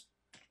proteins,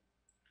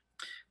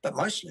 but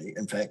mostly,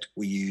 in fact,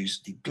 we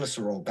use the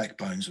glycerol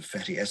backbones of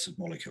fatty acid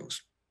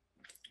molecules.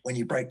 When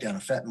you break down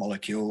a fat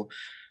molecule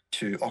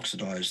to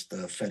oxidize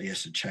the fatty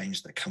acid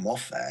chains that come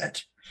off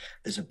that,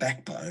 there's a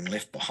backbone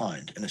left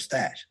behind, and it's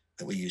that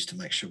we use to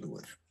make sugar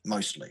with,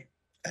 mostly,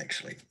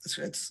 actually. It's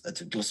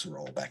a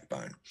glycerol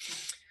backbone.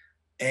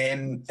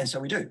 And so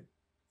we do.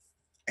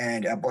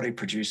 And our body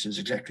produces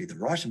exactly the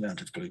right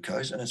amount of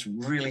glucose, and it's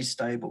really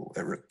stable.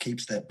 It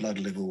keeps that blood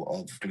level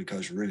of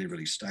glucose really,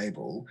 really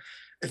stable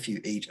if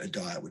you eat a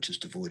diet which is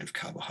devoid of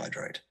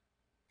carbohydrate.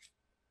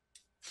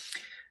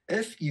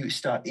 If you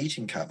start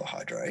eating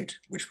carbohydrate,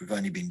 which we've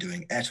only been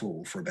doing at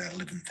all for about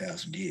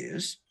 11,000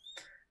 years,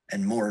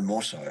 and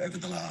more so over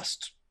the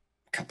last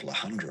couple of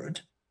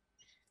hundred,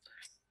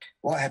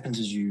 what happens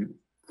is you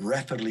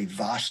rapidly,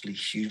 vastly,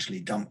 hugely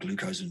dump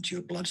glucose into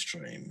your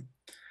bloodstream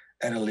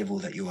at a level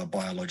that you are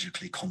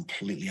biologically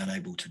completely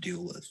unable to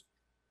deal with.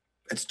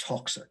 It's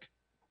toxic.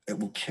 It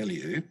will kill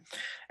you.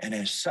 And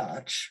as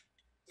such,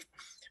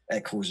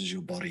 that causes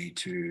your body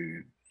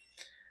to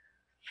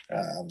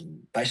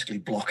basically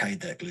blockade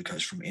that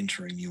glucose from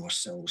entering your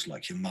cells,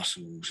 like your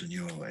muscles and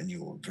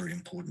your very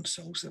important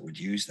cells that would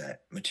use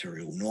that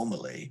material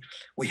normally.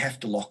 We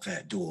have to lock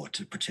that door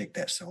to protect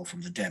that cell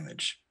from the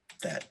damage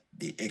that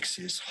the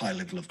excess high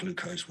level of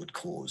glucose would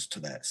cause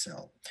to that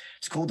cell.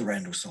 It's called the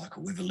Randall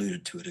cycle. We've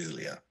alluded to it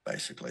earlier,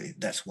 basically.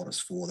 That's what it's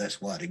for. That's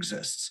why it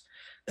exists.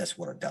 That's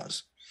what it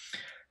does.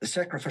 The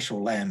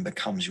sacrificial lamb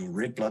becomes your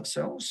red blood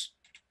cells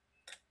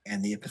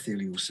and the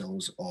epithelial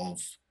cells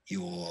of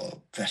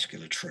your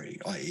vascular tree,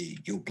 i.e.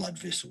 your blood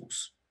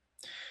vessels.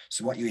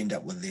 So what you end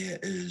up with there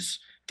is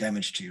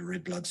damage to your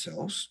red blood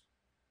cells.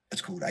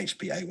 It's called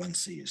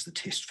HbA1c is the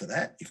test for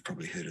that. You've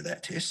probably heard of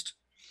that test.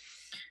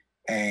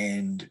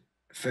 And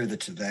further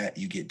to that,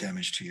 you get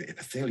damage to your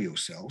epithelial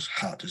cells,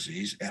 heart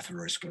disease,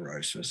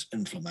 atherosclerosis,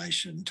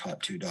 inflammation,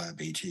 type 2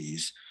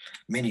 diabetes,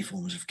 many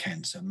forms of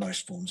cancer,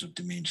 most forms of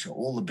dementia,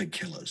 all the big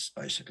killers,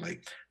 basically.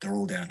 They're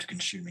all down to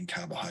consuming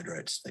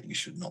carbohydrates that you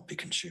should not be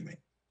consuming.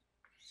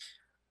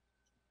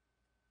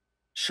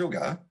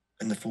 Sugar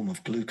in the form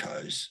of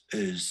glucose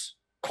is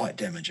quite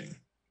damaging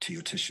to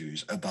your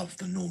tissues above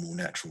the normal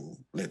natural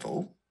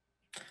level.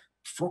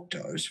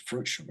 Fructose,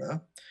 fruit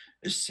sugar,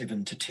 is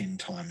 7 to 10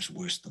 times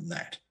worse than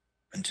that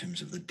in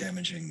terms of the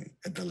damaging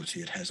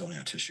ability it has on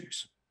our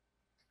tissues.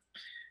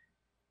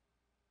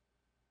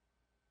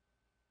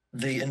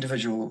 The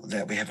individual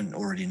that we haven't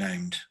already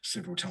named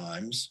several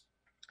times,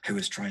 who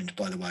is trained,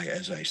 by the way,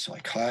 as a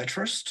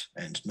psychiatrist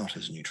and not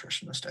as a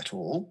nutritionist at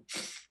all,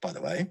 by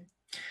the way,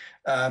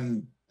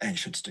 and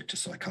should stick to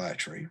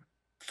psychiatry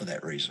for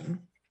that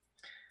reason.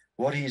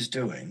 What he's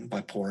doing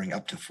by pouring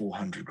up to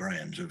 400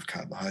 grams of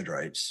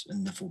carbohydrates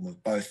in the form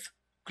of both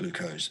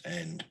glucose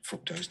and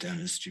fructose down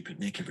his stupid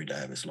neck every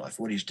day of his life,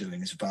 what he's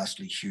doing is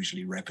vastly,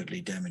 hugely,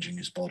 rapidly damaging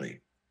his body.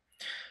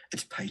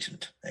 It's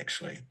patent,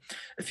 actually.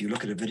 If you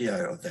look at a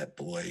video of that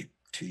boy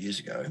 2 years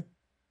ago,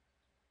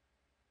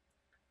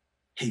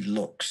 he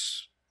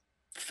looks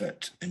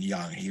fit and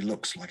young. He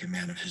looks like a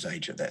man of his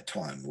age at that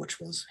time, which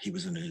was, he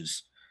was in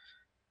his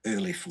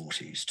early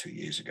 40s 2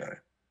 years ago.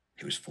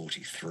 He was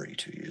 43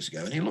 2 years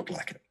ago, and he looked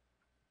like it.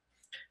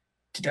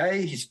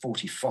 Today, he's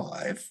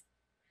 45,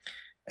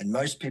 and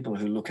most people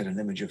who look at an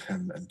image of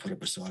him and put it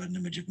beside an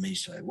image of me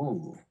say,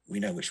 whoa, we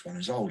know which one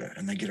is older,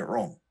 and they get it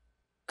wrong,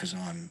 because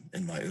I'm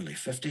in my early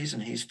 50s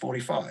and he's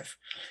 45,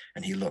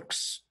 and he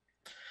looks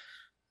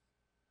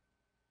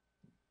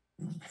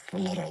a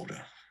lot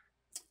older.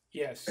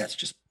 Yes. That's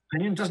just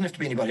opinion. It doesn't have to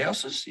be anybody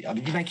else's. I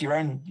mean,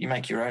 you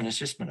make your own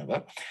assessment of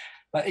it.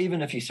 But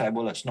even if you say,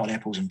 well, it's not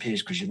apples and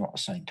pears because you're not the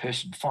same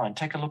person, fine,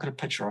 take a look at a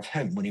picture of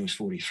him when he was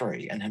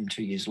 43 and him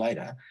 2 years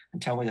later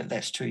and tell me that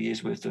that's 2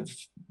 years worth of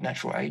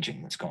natural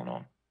aging that's gone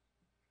on.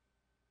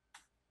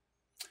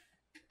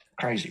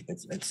 Crazy.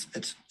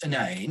 It's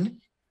inane.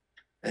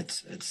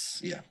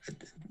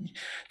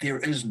 There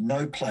is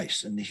no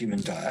place in the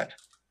human diet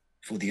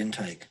for the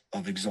intake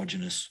of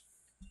exogenous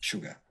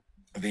sugar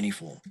of any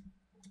form.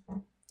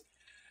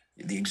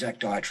 The exact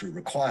dietary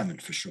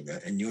requirement for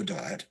sugar in your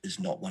diet is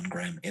not 1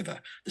 gram ever.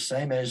 The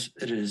same as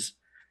it is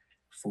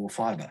for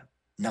fiber,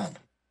 none.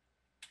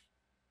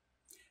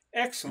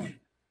 Excellent.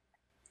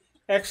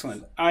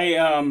 Excellent.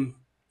 I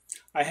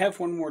have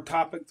one more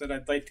topic that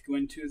I'd like to go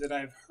into that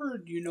I've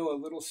heard you know a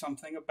little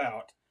something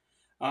about.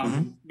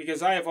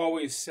 Because I have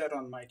always said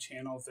on my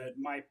channel that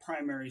my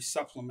primary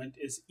supplement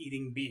is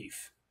eating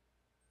beef.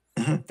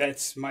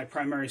 That's my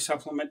primary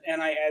supplement,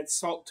 and I add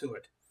salt to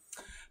it.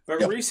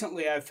 But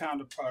recently I've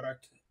found a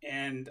product,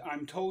 and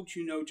I'm told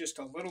you know just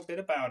a little bit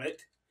about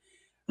it.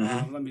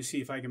 Let me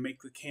see if I can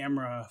make the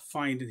camera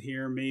find it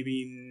here.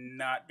 Maybe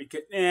not,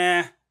 because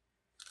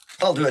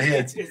I'll do it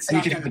here. It's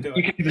not going to do it.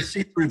 You can do a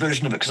see-through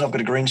version of it because I've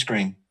got a green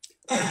screen.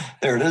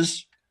 There it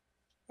is.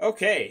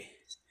 Okay.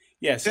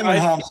 Yes. Stem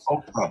Enhance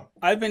Ultra.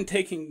 I've been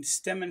taking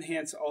Stem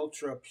Enhance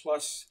Ultra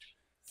plus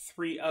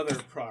 3 other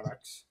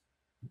products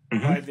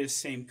by this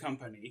same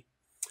company.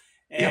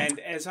 And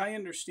as I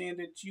understand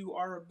it, you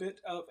are a bit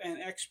of an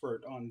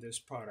expert on this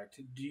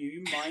product. Do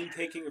you mind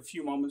taking a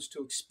few moments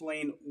to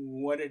explain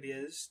what it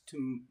is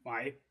to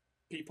my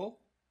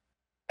people?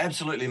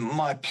 Absolutely,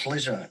 my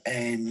pleasure,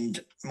 and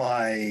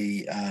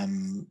my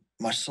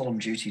my solemn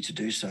duty to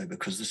do so,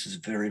 because this is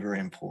very, very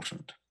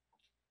important.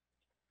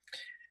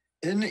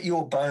 In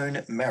your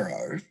bone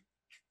marrow,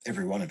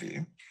 every one of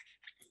you,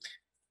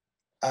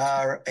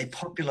 are a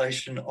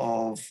population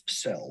of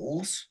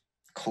cells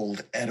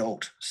called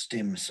adult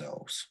stem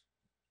cells.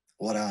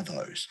 What are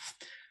those?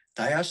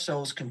 They are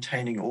cells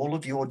containing all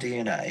of your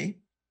DNA,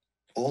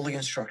 all the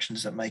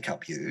instructions that make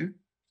up you,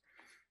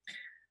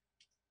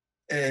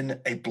 in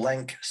a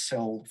blank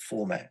cell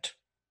format.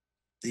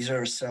 These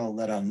are a cell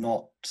that are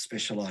not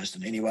specialized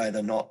in any way.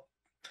 They're not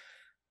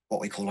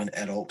what we call an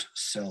adult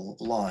cell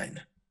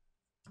line.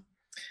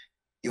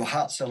 Your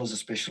heart cell is a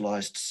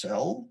specialized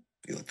cell.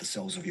 The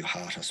cells of your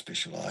heart are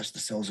specialized. The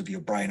cells of your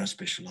brain are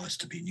specialized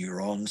to be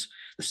neurons.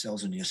 The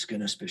cells in your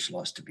skin are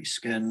specialized to be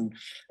skin,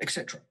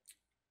 etc.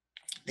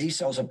 These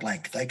cells are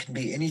blank. They can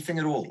be anything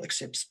at all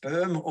except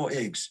sperm or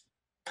eggs.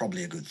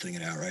 Probably a good thing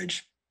at our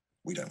age.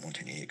 We don't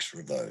want any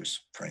extra of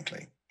those,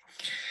 frankly.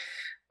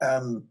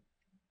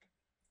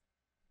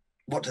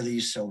 What do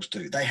these cells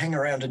do? They hang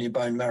around in your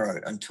bone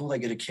marrow until they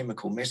get a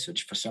chemical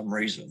message for some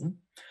reason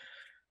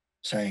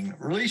saying,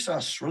 release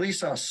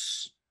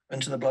us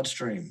into the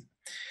bloodstream.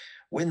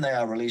 When they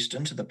are released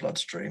into the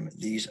bloodstream,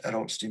 these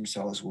adult stem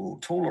cells will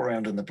tool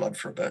around in the blood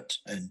for a bit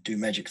and do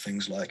magic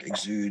things like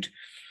exude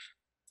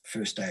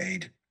first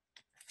aid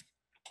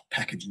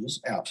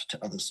packages out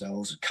to other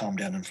cells, calm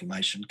down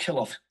inflammation, kill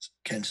off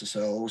cancer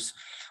cells,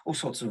 all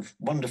sorts of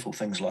wonderful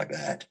things like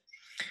that,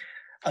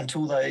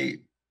 until they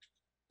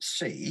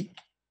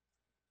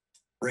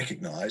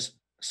recognize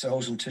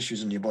cells and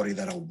tissues in your body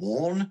that are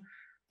worn,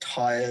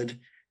 tired,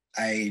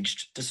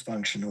 aged,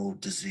 dysfunctional,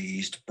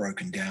 diseased,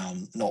 broken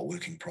down, not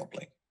working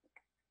properly.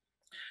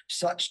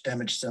 Such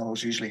damaged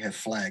cells usually have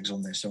flags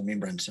on their cell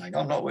membrane saying,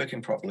 I'm not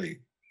working properly,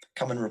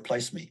 come and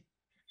replace me.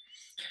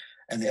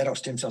 And the adult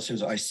stem cell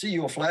says, I see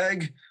your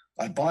flag,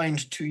 I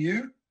bind to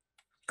you,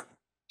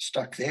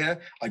 stuck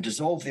there, I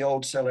dissolve the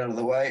old cell out of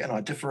the way, and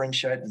I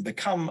differentiate and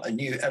become a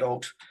new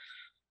adult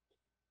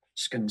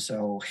skin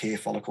cell, hair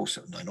follicle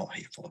cell, no, not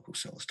hair follicle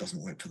cells,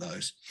 doesn't work for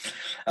those,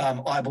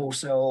 eyeball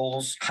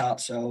cells, heart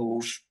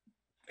cells,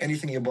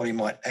 anything your body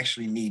might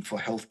actually need for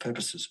health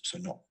purposes. So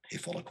not hair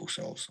follicle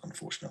cells,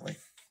 unfortunately.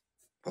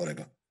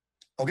 Whatever.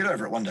 I'll get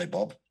over it one day,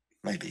 Bob.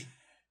 Maybe.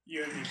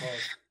 You and me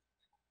both.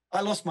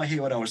 I lost my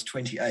hair when I was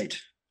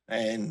 28,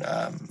 and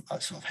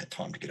so I've had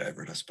time to get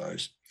over it, I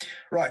suppose.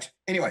 Right.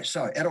 Anyway,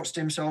 so adult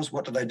stem cells,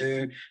 what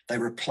do? They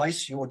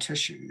replace your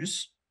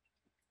tissues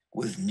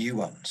with new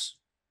ones.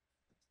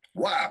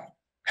 Wow.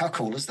 How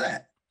cool is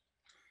that?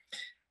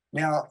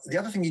 Now, the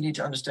other thing you need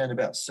to understand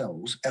about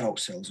cells, adult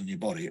cells in your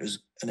body, is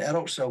an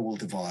adult cell will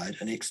divide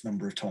an X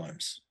number of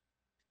times,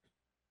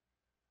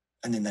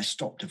 and then they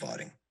stop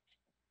dividing,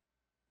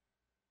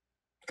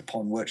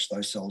 upon which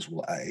those cells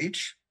will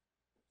age,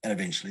 and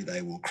eventually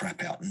they will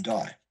crap out and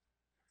die.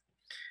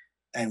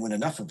 And when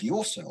enough of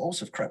your cells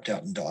have crapped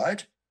out and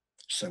died,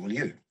 so will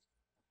you.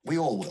 We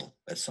all will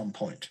at some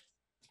point.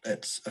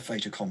 It's a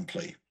fait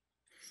accompli.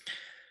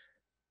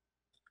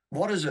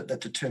 What is it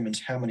that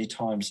determines how many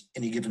times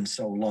any given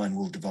cell line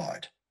will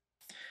divide?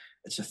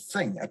 It's a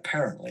thing,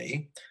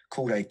 apparently,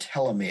 called a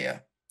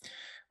telomere,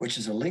 which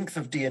is a length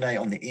of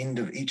DNA on the end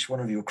of each one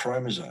of your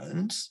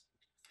chromosomes,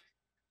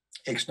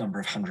 X number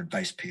of 100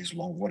 base pairs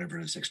long, whatever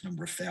it is, X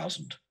number of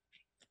 1,000.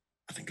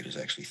 I think it is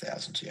actually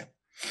thousands, yeah.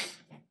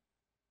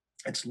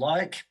 It's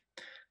like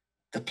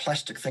the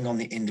plastic thing on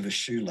the end of a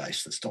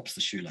shoelace that stops the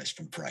shoelace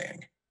from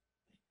fraying.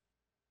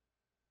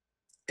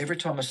 Every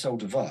time a cell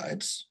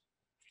divides,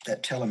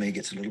 that telomere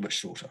gets a little bit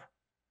shorter.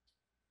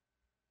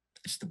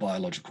 It's the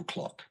biological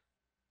clock.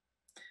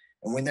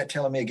 And when that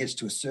telomere gets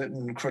to a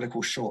certain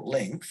critical short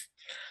length,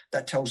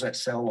 that tells that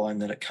cell line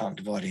that it can't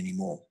divide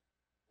anymore.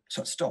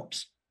 So it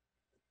stops.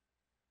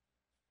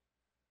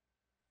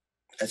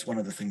 That's one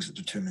of the things that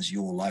determines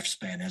your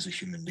lifespan as a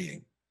human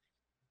being.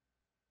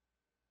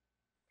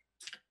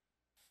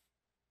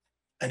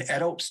 An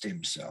adult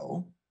stem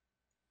cell,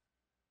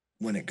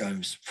 when it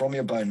goes from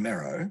your bone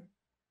marrow,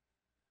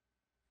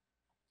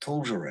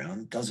 tools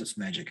around, does its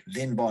magic,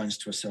 then binds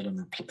to a cell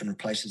and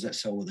replaces that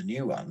cell with a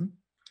new one.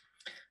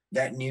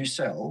 That new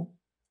cell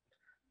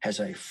has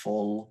a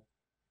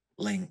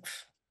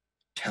full-length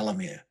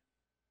telomere.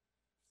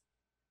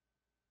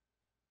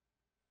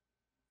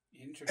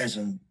 as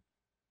in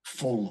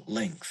full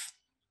length.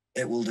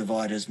 It will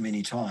divide as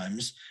many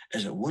times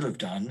as it would have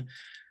done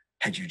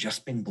had you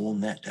just been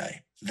born that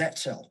day. That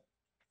cell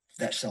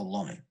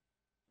line.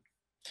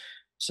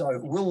 So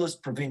will this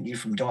prevent you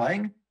from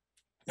dying?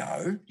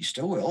 No, you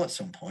still will at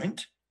some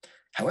point.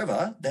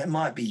 However, that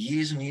might be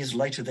years and years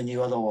later than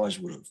you otherwise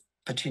would have,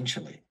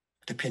 potentially,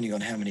 depending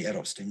on how many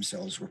adult stem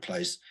cells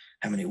replace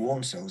how many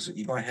worn cells that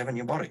you might have in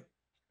your body.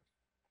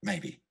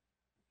 Maybe.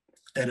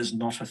 That is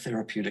not a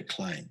therapeutic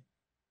claim.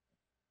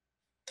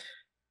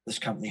 This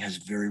company has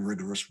very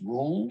rigorous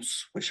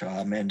rules, which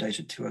are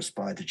mandated to us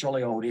by the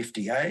jolly old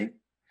FDA,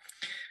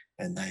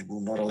 and they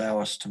will not allow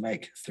us to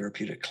make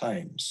therapeutic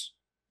claims.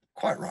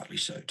 Quite rightly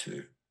so,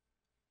 too.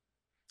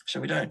 So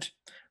we don't.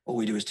 All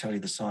we do is tell you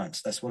the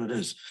science. That's what it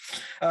is.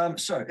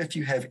 So if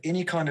you have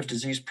any kind of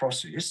disease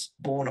process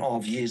born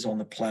of years on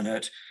the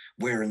planet,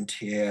 wear and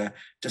tear,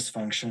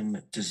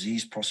 dysfunction,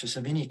 disease process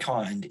of any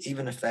kind,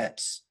 even if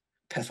that's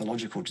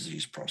pathological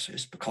disease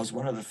process, because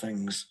one of the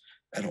things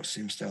adult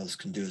stem cells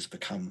can do is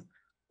become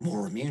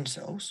more immune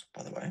cells,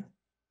 by the way,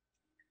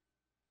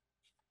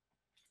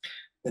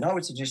 then I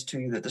would suggest to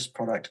you that this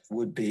product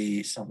would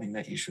be something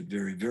that you should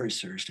very, very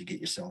seriously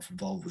get yourself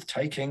involved with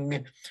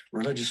taking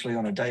religiously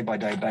on a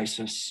day-by-day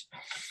basis.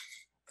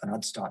 And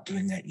I'd start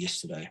doing that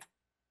yesterday.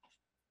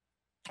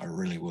 I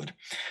really would.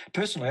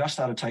 Personally, I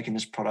started taking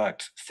this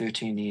product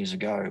 13 years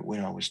ago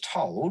when I was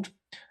told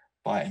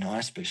by an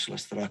eye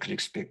specialist that I could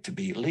expect to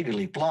be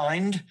legally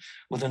blind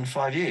within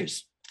 5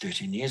 years.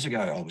 13 years ago,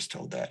 I was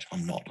told that.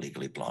 I'm not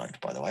legally blind,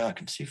 by the way. I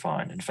can see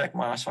fine. In fact,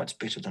 my eyesight's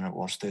better than it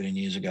was 13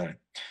 years ago.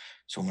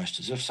 It's almost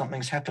as if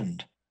something's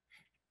happened,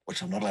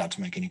 which I'm not allowed to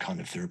make any kind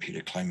of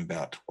therapeutic claim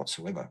about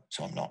whatsoever.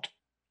 So I'm not,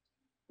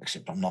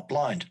 except I'm not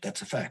blind.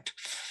 That's a fact.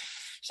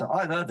 So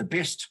either the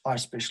best eye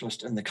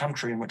specialist in the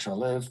country in which I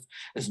live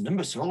is an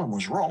imbecile and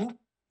was wrong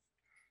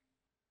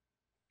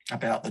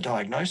about the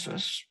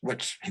diagnosis,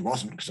 which he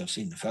wasn't, because I've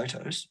seen the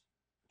photos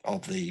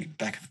of the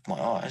back of my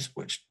eyes,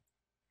 which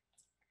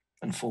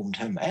informed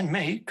him and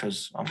me,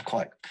 because I'm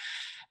quite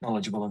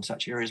knowledgeable in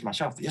such areas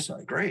myself. Yes, I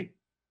agree.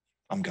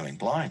 I'm going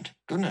blind.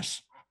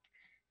 Goodness.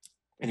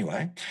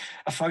 Anyway,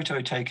 a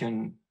photo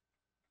taken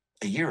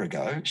a year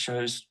ago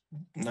shows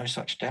no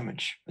such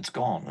damage. It's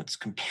gone. It's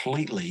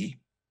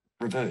completely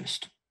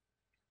reversed.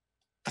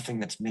 A thing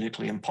that's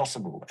medically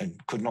impossible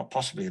and could not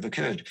possibly have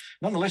occurred.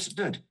 Nonetheless, it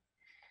did.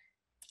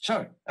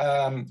 So,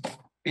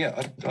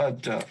 yeah,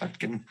 I'd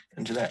get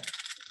into that.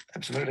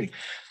 Absolutely.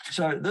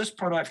 So this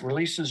product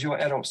releases your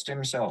adult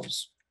stem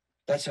cells.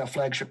 That's our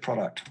flagship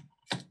product.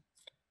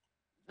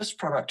 This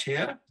product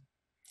here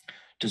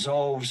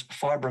dissolves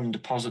fibrin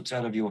deposits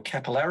out of your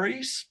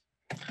capillaries,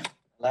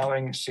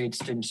 allowing said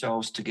stem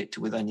cells to get to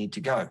where they need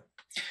to go.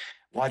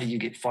 Why do you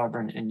get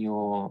fibrin in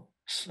your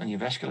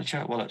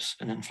vasculature? Well, it's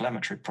an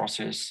inflammatory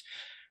process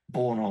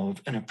born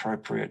of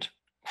inappropriate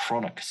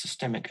chronic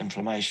systemic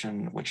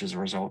inflammation, which is a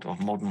result of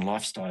modern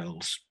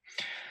lifestyles.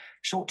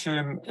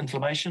 Short-term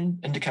inflammation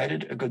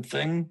indicated, a good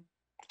thing.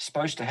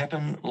 Supposed to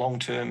happen.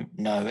 Long-term,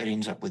 no, it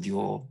ends up with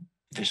your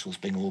vessels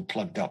being all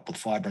plugged up with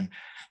fibrin.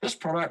 This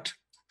product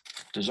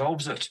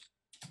dissolves it.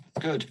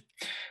 Good.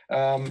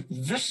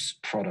 This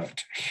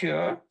product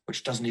here,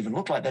 which doesn't even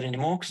look like that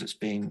anymore because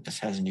this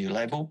has a new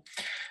label.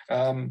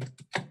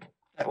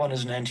 That one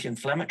is an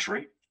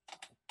anti-inflammatory.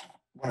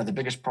 One of the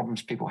biggest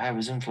problems people have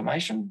is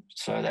inflammation.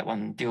 So that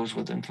one deals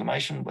with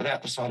inflammation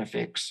without the side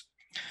effects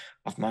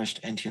of most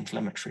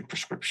anti-inflammatory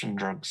prescription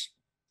drugs.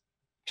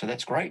 So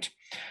that's great.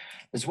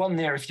 There's one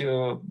there if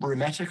you're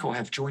rheumatic or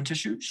have joint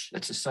issues.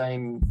 It's the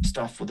same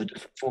stuff with a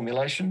different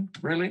formulation,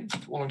 really,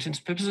 for all intents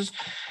and purposes.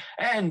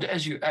 And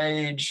as you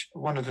age,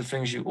 one of the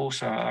things you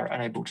also are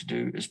unable to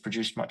do is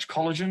produce much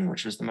collagen,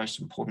 which is the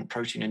most important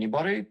protein in your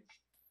body.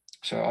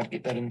 So I'd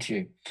get that into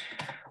you.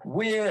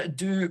 Where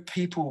do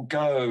people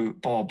go,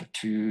 Bob,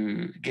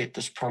 to get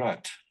this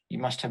product? You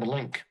must have a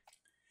link.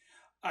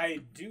 I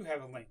do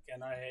have a link,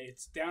 and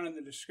it's down in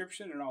the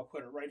description, and I'll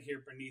put it right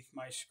here beneath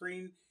my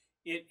screen.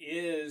 It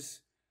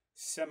is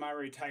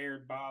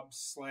SemiRetiredBob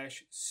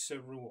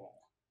 /Cerule.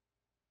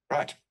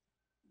 Right.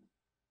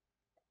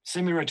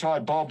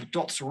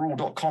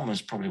 SemiRetiredBob.cerule.com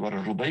is probably what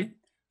it'll be,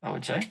 I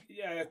would say.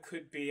 Yeah, it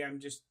could be. I'm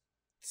just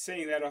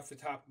saying that off the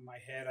top of my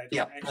head.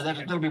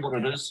 That'll be what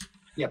it is.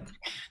 Yep.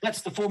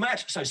 That's the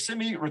format. So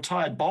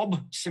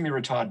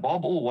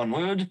SemiRetiredBob, all one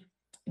word,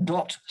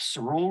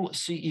 .cerule,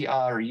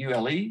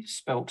 C-E-R-U-L-E,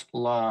 spelt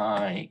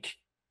like,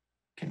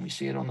 can we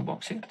see it on the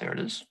box here? There it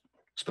is,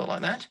 spelt like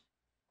that,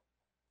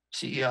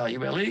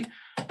 CERULE.com.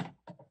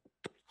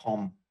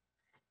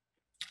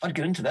 I'd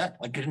get into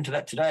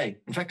that today.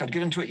 In fact, I'd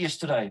get into it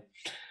yesterday.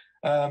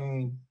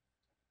 Fantastic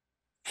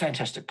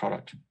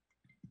product.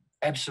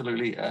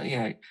 Absolutely,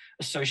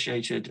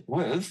 associated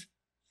with,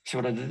 see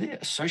what I did there?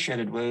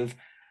 Associated with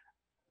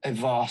a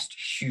vast,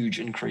 huge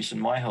increase in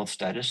my health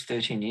status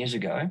 13 years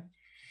ago.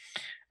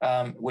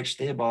 Which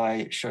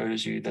thereby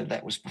shows you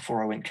that was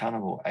before I went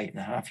carnivore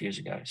 8.5 years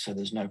ago. So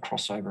there's no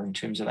crossover in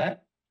terms of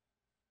that.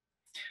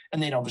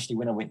 And then obviously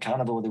when I went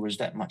carnivore, there was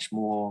that much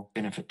more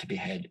benefit to be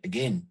had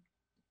again.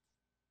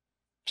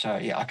 So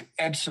yeah,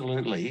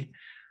 absolutely.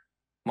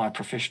 My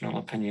professional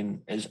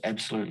opinion is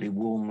absolutely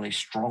warmly,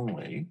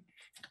 strongly,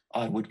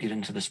 I would get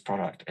into this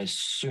product as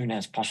soon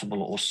as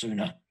possible or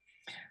sooner.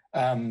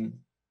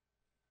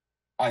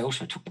 I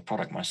also took the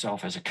product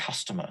myself as a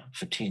customer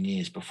for 10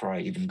 years before I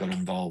even got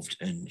involved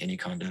in any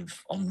kind of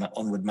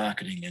onward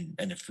marketing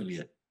and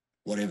affiliate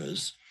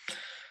whatevers.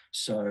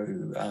 So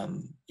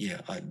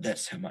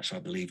that's how much I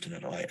believed in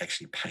it. I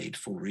actually paid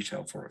full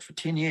retail for it for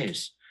 10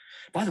 years.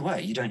 By the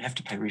way, you don't have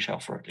to pay retail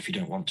for it if you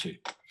don't want to.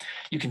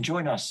 You can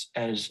join us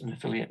as an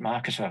affiliate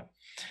marketer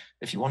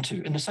if you want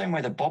to, in the same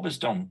way that Bob has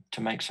done,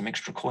 to make some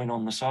extra coin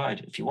on the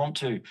side if you want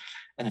to.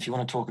 And if you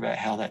want to talk about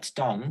how that's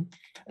done,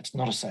 it's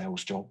not a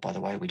sales job, by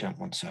the way. We don't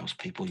want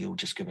salespeople. You'll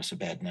just give us a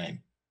bad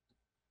name.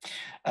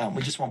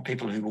 We just want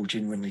people who will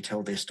genuinely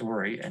tell their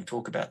story and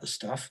talk about the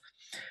stuff.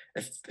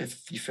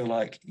 If you feel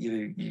like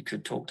you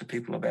could talk to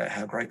people about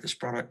how great this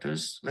product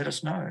is, let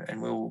us know and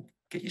we'll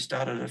get you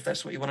started if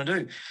that's what you want to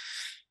do.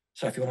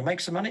 So if you want to make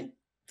some money,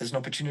 there's an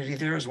opportunity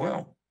there as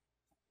well.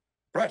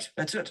 Right,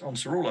 that's it on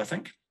Cerule, I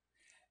think.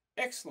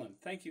 Excellent.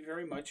 Thank you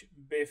very much.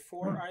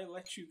 Before I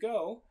let you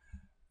go,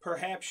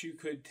 perhaps you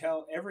could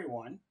tell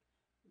everyone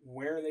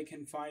where they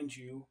can find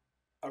you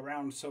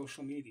around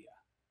social media.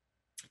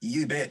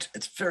 You bet.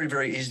 It's very,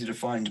 very easy to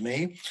find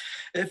me.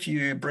 If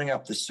you bring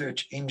up the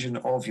search engine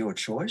of your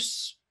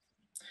choice,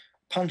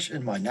 punch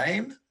in my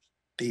name,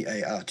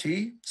 Bart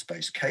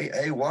space Kay,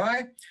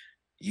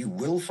 you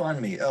will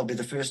find me. I'll be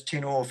the first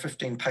 10 or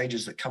 15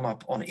 pages that come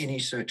up on any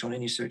search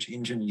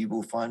engine. You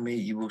will find me.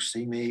 You will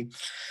see me.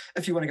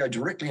 If you want to go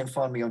directly and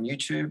find me on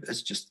YouTube,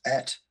 it's just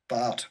at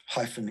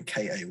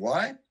Bart-Kay.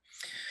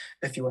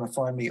 If you want to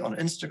find me on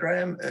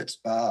Instagram, it's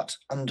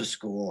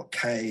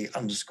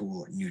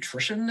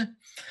Bart_K_nutrition.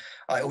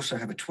 I also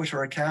have a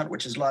Twitter account,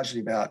 which is largely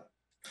about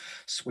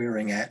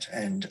swearing at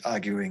and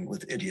arguing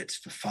with idiots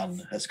for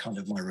fun. That's kind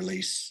of my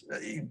release.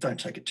 Don't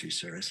take it too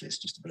seriously. It's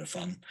just a bit of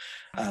fun.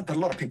 But a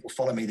lot of people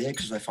follow me there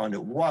because they find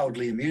it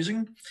wildly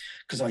amusing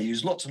because I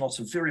use lots and lots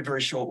of very,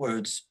 very short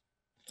words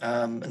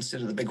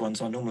instead of the big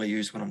ones I normally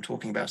use when I'm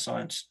talking about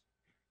science.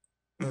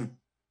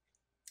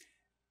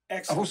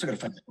 Excellent. I've also got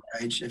a Facebook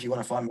page. If you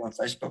want to find me on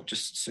Facebook,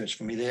 just search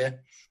for me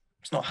there.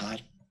 It's not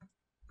hard.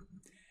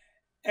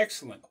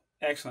 Excellent.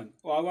 Excellent.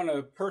 Well, I want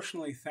to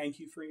personally thank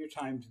you for your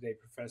time today,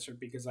 Professor,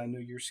 because I know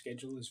your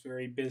schedule is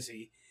very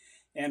busy.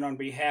 And on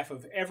behalf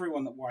of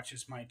everyone that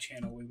watches my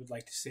channel, we would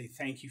like to say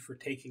thank you for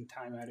taking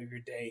time out of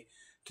your day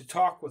to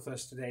talk with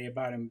us today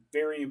about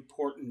very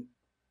important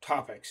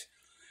topics.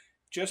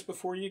 Just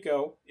before you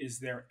go, is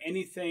there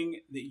anything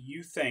that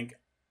you think,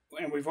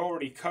 and we've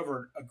already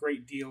covered a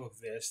great deal of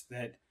this,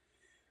 that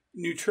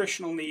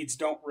nutritional needs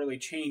don't really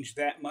change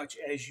that much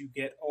as you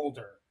get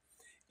older?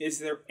 Is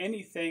there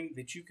anything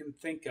that you can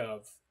think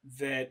of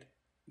that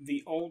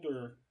the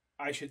elder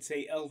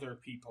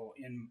people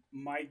in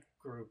my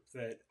group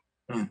that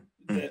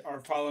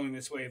are following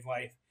this way of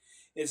life,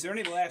 is there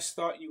any last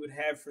thought you would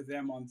have for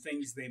them on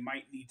things they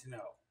might need to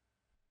know?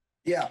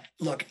 Yeah,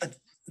 look,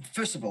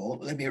 first of all,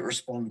 let me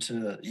respond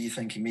to you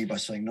thanking me by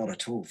saying not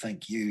at all.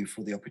 Thank you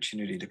for the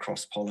opportunity to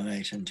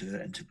cross-pollinate and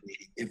to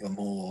be ever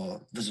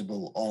more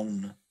visible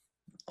on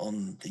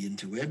the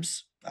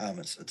interwebs.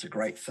 It's a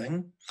great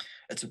thing.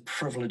 It's a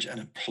privilege and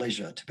a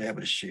pleasure to be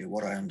able to share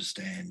what I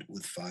understand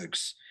with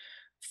folks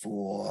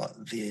for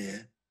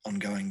their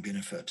ongoing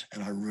benefit.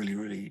 And I really,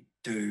 really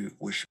do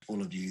wish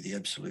all of you the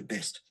absolute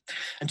best.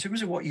 In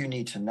terms of what you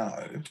need to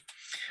know,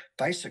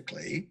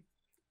 basically,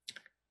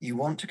 you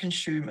want to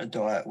consume a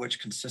diet which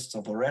consists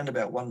of around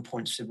about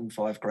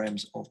 1.75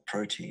 grams of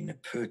protein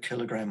per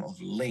kilogram of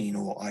lean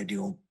or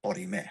ideal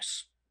body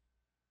mass,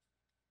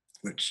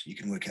 which you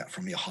can work out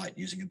from your height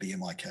using a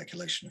BMI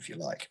calculation if you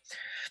like,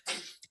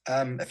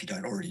 if you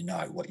don't already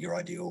know what your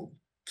ideal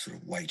sort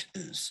of weight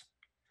is.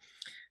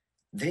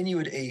 Then you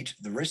would eat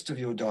the rest of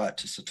your diet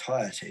to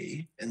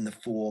satiety in the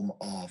form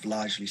of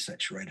largely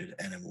saturated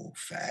animal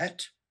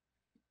fat.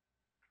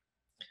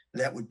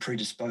 That would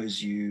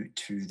predispose you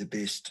to the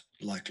best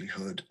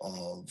likelihood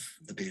of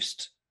the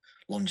best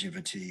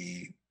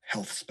longevity,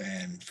 health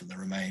span for the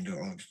remainder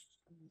of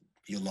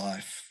your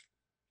life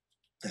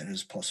that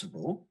is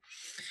possible.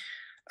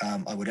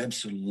 I would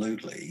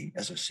absolutely,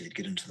 as I said,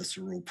 get into the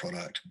Cerule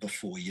product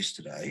before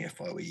yesterday,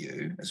 if I were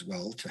you, as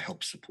well, to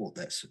help support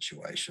that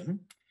situation.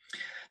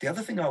 The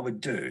other thing I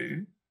would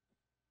do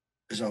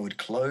is I would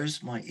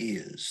close my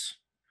ears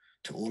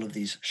to all of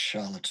these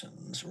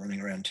charlatans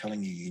running around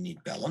telling you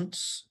need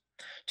balance,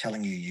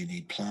 telling you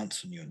need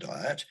plants in your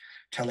diet,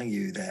 telling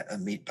you that a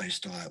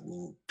meat-based diet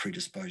will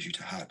predispose you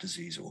to heart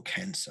disease or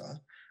cancer,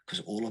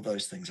 because all of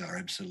those things are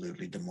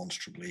absolutely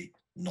demonstrably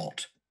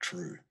not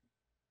true.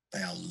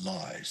 They are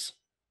lies,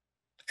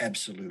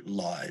 absolute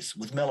lies,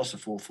 with malice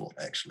aforethought,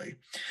 actually.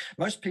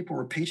 Most people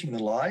repeating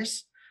the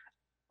lies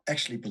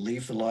actually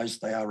believe the lies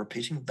they are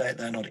repeating.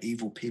 They're not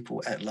evil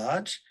people at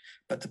large,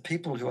 but the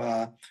people who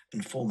are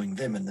informing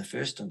them in the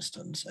first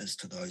instance as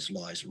to those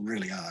lies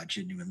really are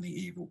genuinely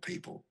evil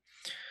people.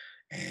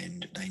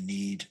 And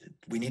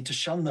we need to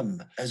shun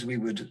them as we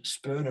would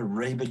spurn a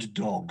rabid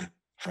dog,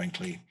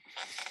 frankly.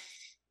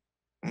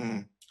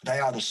 They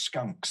are the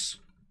skunks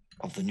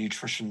of the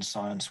nutrition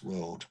science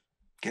world.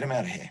 Get them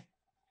out of here.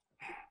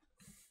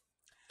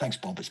 Thanks,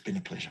 Bob. It's been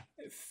a pleasure.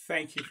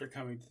 Thank you for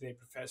coming today,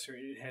 Professor.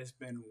 It has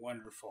been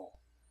wonderful.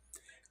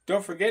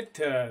 Don't forget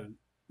to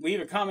leave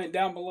a comment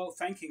down below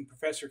thanking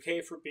Professor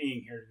Kay for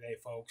being here today,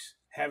 folks.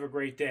 Have a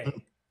great day.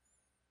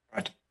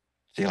 Right.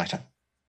 See you later.